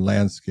in their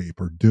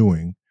landscape are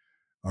doing,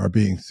 are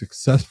being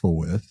successful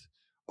with,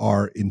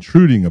 are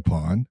intruding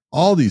upon,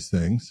 all these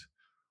things.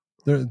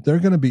 They're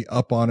going to be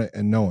up on it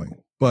and knowing.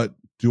 But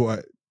do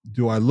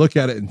I look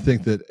at it and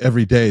think that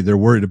every day they're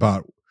worried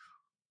about?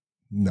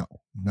 No,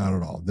 not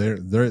at all.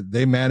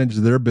 They manage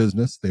their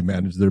business. They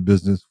manage their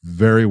business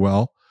very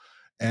well.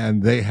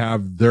 And they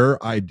have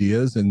their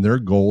ideas and their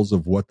goals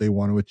of what they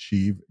want to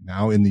achieve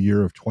now in the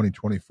year of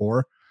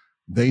 2024.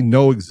 They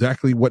know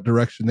exactly what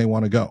direction they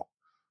want to go.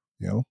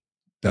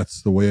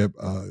 That's the way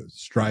a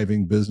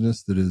striving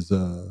business that is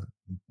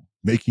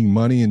making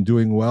money and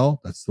doing well.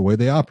 That's the way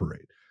they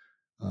operate.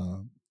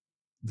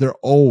 They're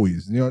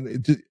always,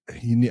 again,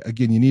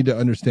 you need to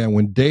understand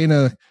when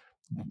Dana,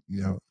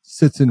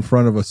 sits in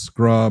front of a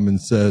scrum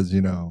and says,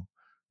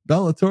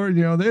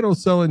 Bellator, they don't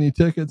sell any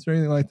tickets or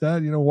anything like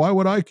that. Why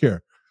would I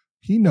care?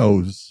 He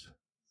knows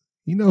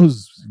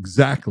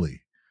exactly.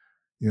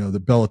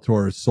 The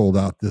Bellator has sold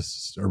out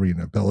this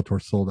arena.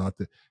 Bellator sold out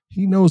that.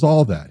 He knows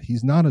all that.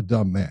 He's not a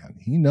dumb man.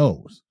 He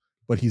knows,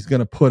 but he's going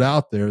to put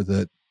out there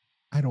that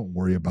I don't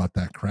worry about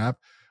that crap.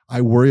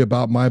 I worry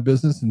about my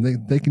business,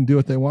 and they can do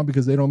what they want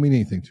because they don't mean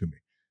anything to me.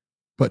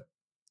 But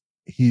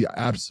he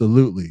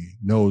absolutely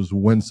knows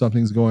when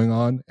something's going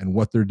on and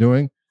what they're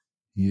doing.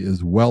 He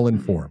is well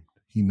informed.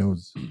 He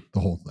knows the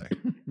whole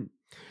thing.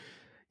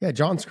 Yeah,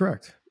 John's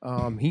correct.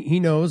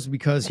 He knows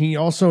because he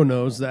also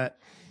knows that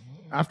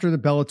after the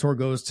Bellator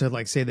goes to,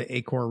 like, say, the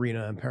Accor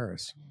Arena in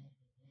Paris,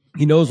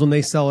 he knows when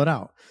they sell it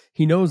out.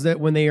 He knows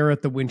that when they are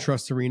at the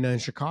Wintrust Arena in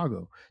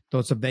Chicago, though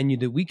it's a venue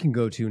that we can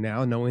go to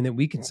now, knowing that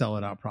we can sell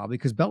it out probably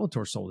because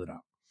Bellator sold it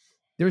out.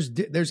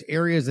 There's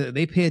areas that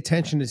they pay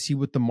attention to see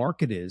what the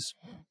market is,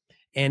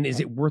 and is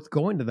it worth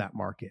going to that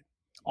market?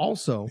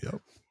 Also,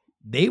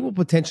 They will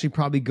potentially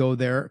probably go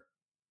there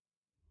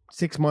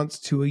 6 months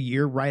to a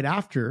year right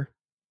after,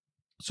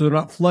 so they're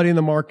not flooding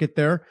the market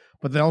there,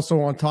 but they're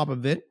also on top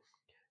of it,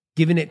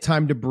 giving it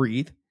time to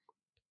breathe.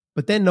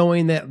 But then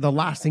knowing that the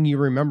last thing you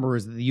remember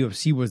is that the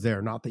UFC was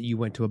there, not that you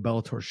went to a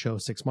Bellator show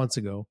 6 months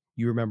ago.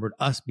 You remembered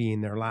us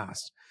being there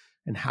last,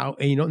 and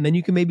and then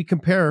you can maybe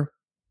compare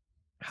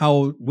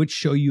which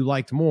show you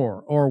liked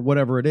more or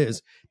whatever it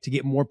is to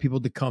get more people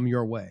to come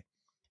your way.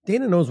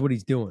 Dana knows what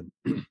he's doing.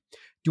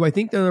 Do I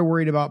think that they're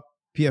worried about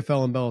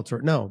PFL and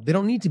Bellator? No, they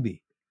don't need to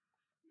be.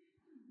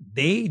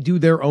 They do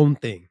their own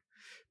thing.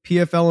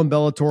 PFL and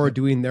Bellator are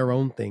doing their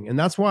own thing. And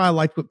that's why I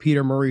liked what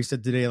Peter Murray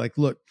said today. Like,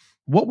 look,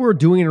 what we're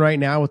doing right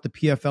now with the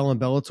PFL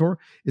and Bellator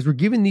is we're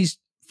giving these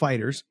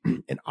fighters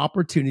an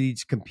opportunity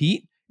to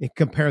compete and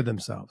compare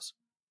themselves.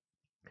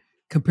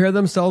 Compare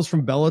themselves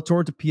from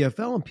Bellator to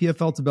PFL and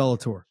PFL to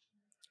Bellator.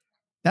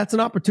 That's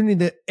an opportunity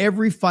that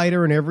every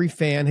fighter and every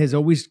fan has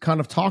always kind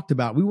of talked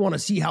about. We want to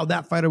see how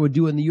that fighter would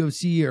do in the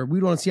UFC, or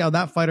we want to see how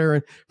that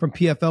fighter from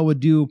PFL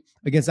would do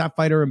against that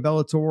fighter in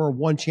Bellator or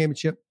one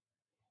championship.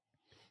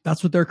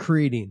 That's what they're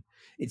creating.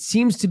 It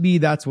seems to be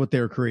that's what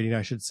they're creating,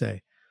 I should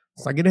say.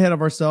 Let's not get ahead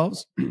of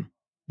ourselves.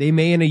 They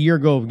may in a year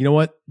go, you know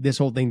what? This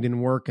whole thing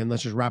didn't work, and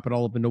let's just wrap it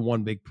all up into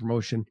one big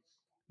promotion.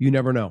 You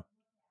never know.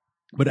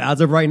 But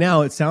as of right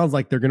now, it sounds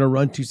like they're going to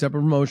run 2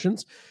 separate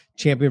promotions.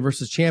 Champion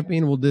versus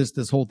champion. Well,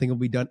 this whole thing will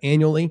be done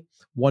annually.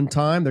 One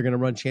time, they're going to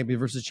run champion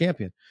versus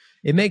champion.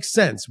 It makes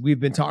sense. We've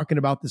been talking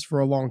about this for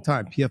a long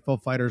time.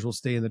 PFL fighters will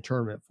stay in the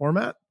tournament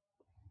format.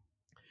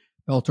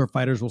 Bellator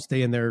fighters will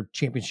stay in their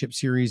championship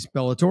series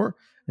Bellator,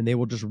 and they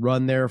will just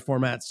run their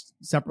formats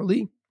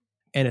separately.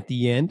 And at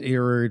the end,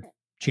 or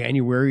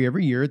January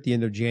every year, at the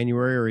end of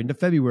January or into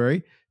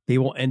February, they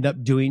will end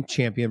up doing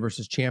champion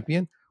versus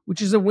champion,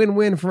 which is a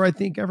win-win for, I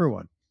think,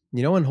 everyone.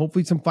 And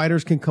hopefully some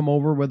fighters can come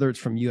over, whether it's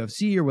from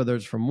UFC or whether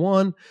it's from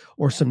ONE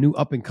or some new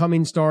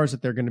up-and-coming stars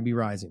that they're going to be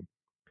rising.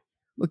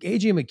 Look,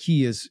 AJ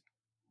McKee is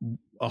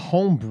a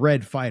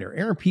homebred fighter.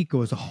 Aaron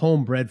Pico is a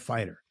homebred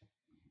fighter.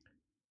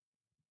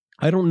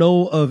 I don't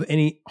know of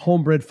any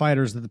homebred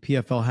fighters that the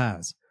PFL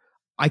has.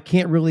 I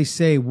can't really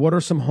say what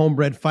are some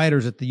homebred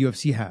fighters that the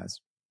UFC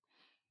has.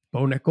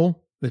 Bo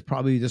Nickel is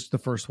probably just the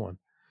first one.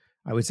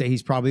 I would say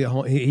he's probably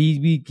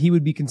he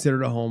would be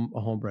considered a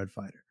homebred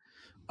fighter.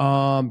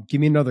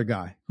 Give me another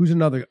guy. Who's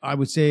another? I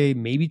would say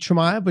maybe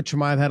Chimaev, but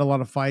Chimaev had a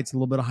lot of fights, a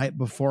little bit of hype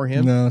before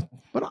him. No.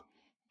 But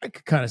I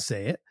could kind of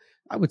say it.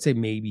 I would say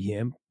maybe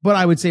him, but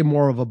I would say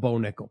more of a Bo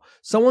Nickel.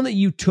 Someone that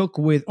you took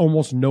with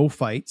almost no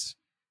fights.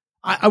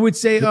 I would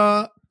say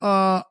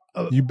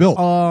you built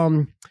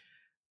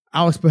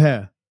Alex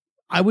Pereira.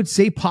 I would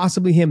say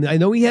possibly him. I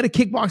know he had a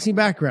kickboxing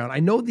background. I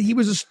know that he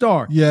was a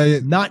star. Yeah.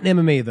 Not in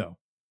MMA though.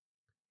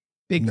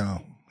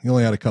 No, he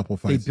only had a couple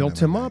fights. They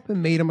built him up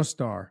and made him a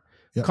star.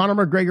 Yep.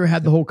 Conor McGregor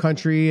had the whole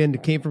country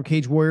and came from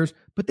Cage Warriors,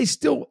 but they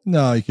still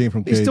he came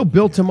from. They still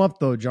built him up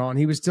though, John.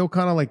 He was still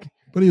kind of like.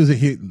 But he was a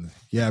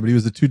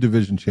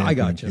 2-division champion. I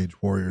got in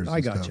Cage Warriors.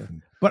 I got you.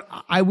 But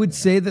I would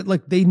say that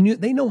like they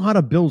know how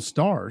to build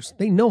stars.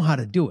 They know how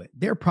to do it.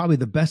 They're probably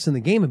the best in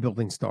the game at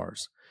building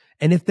stars.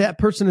 And if that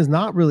person is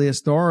not really a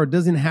star or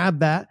doesn't have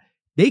that,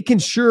 they can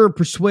sure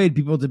persuade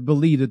people to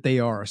believe that they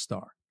are a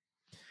star.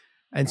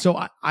 And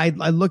so I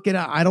look at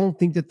it, I don't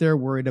think that they're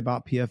worried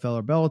about PFL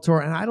or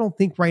Bellator. And I don't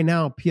think right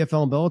now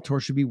PFL and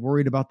Bellator should be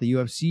worried about the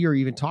UFC or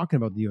even talking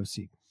about the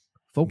UFC.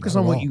 Focus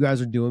on what you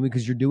guys are doing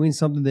because you're doing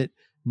something that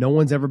no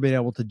one's ever been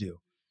able to do.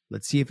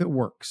 Let's see if it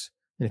works.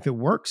 And if it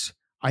works,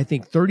 I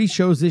think 30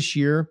 shows this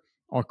year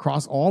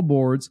across all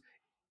boards.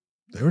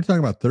 They were talking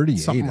about 38.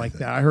 Something like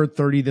that. I heard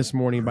 30 this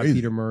morning by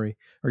Peter Murray,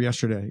 or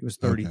yesterday. It was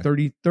 30.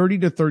 Okay. 30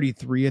 to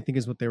 33, I think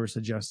is what they were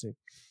suggesting.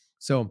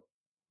 So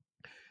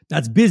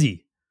that's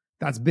busy.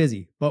 That's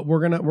busy. But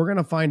we're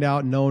gonna find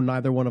out. No,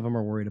 neither one of them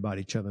are worried about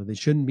each other. They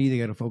shouldn't be. They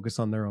got to focus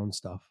on their own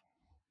stuff.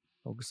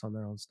 Focus on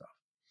their own stuff.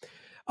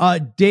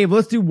 Dave,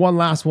 let's do one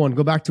last one.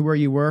 Go back to where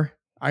you were.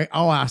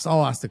 I'll ask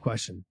the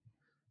question.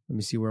 Let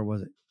me see, where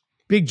was it?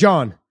 Big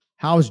John,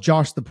 how's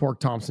Josh the Pork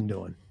Thompson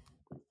doing?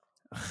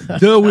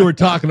 Dude, we were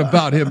talking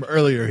about him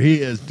earlier.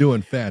 He is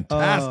doing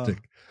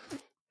fantastic.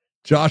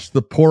 Josh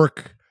the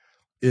Pork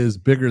is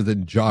bigger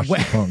than Josh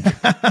the Punk.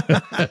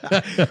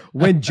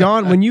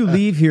 When you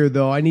leave here,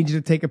 though, I need you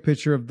to take a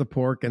picture of the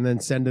pork and then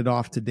send it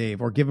off to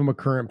Dave, or give him a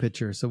current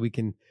picture so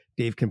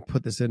Dave can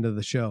put this into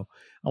the show.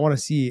 I want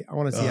to see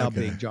how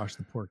big Josh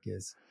the Pork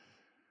is.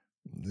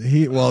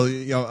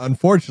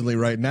 Unfortunately,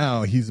 right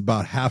now he's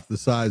about half the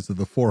size of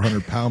the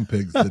 400-pound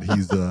pigs that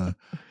he's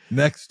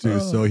next to,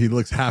 so he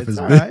looks half as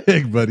big.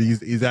 Right. But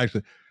he's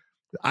actually,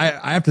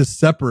 I have to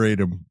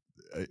separate him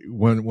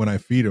when I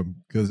feed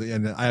him because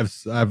I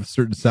have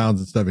certain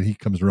sounds and stuff, and he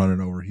comes running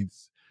over.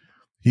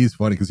 He's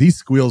funny because he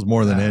squeals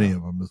more than any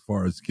of them as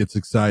far as gets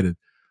excited.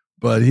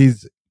 But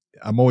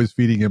I'm always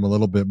feeding him a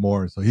little bit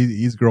more, so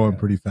he's growing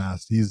pretty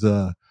fast. He's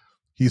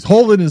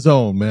holding his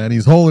own, man.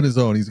 He's holding his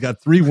own. He's got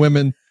 3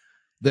 women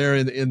there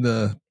in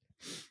the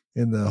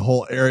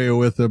whole area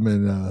with him,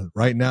 and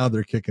right now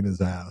they're kicking his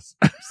ass.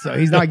 So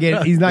he's not getting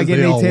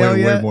any tail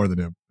yet. Way more than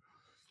him.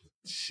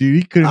 Shoot,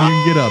 he couldn't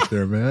even get up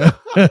there, man.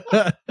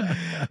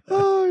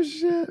 Oh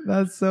shit,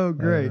 that's so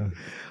great.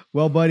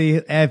 Well, buddy,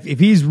 if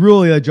he's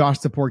really a Josh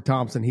the Pork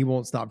Thompson, he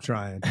won't stop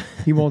trying.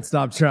 He'll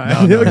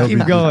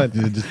keep going.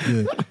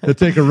 He'll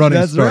take a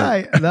running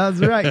start. That's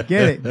right.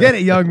 Get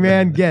it, young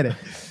man, get it.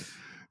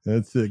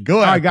 That's it. Go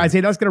ahead. All right, guys.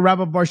 Hey, that's going to wrap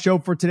up our show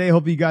for today.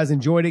 Hope you guys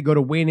enjoyed it. Go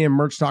to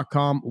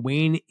WayneInMerch.com,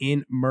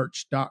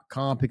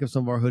 WayneInMerch.com. Pick up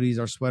some of our hoodies,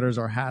 our sweaters,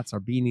 our hats,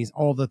 our beanies,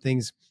 all the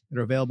things that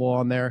are available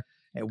on there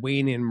at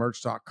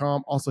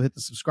WayneInMerch.com. Also, hit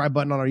the subscribe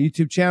button on our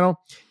YouTube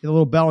channel. Hit the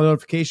little bell and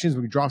notifications.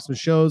 We can drop some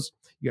shows.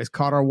 You guys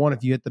caught our one.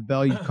 If you hit the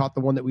bell, you caught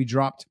the one that we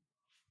dropped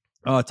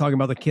talking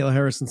about the Kayla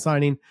Harrison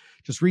signing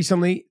just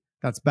recently.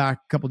 That's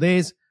back a couple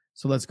days.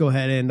 So let's go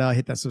ahead and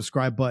hit that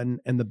subscribe button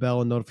and the bell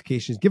and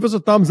notifications. Give us a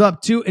thumbs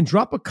up too, and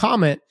drop a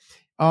comment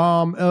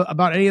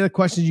about any of the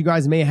questions you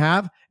guys may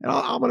have. And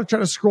I'm going to try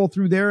to scroll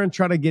through there and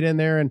try to get in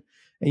there and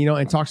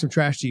and talk some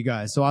trash to you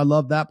guys. So I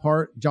love that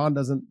part. John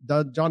doesn't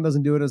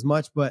do it as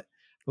much, but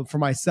for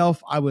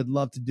myself, I would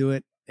love to do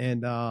it.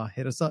 And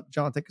hit us up.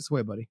 John, take us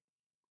away, buddy.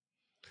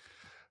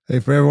 Hey,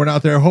 for everyone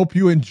out there, hope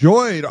you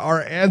enjoyed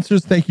our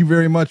answers. Thank you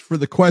very much for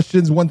the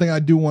questions. One thing I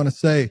do want to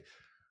say,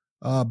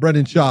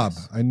 Brendan Schaub,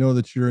 I know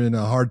that you're in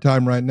a hard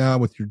time right now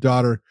with your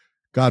daughter.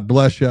 God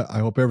bless you. I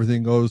hope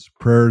everything goes.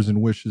 Prayers and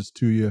wishes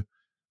to you.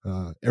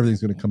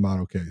 Everything's going to come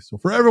out okay. So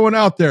for everyone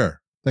out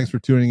there, thanks for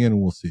tuning in,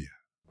 and we'll see you.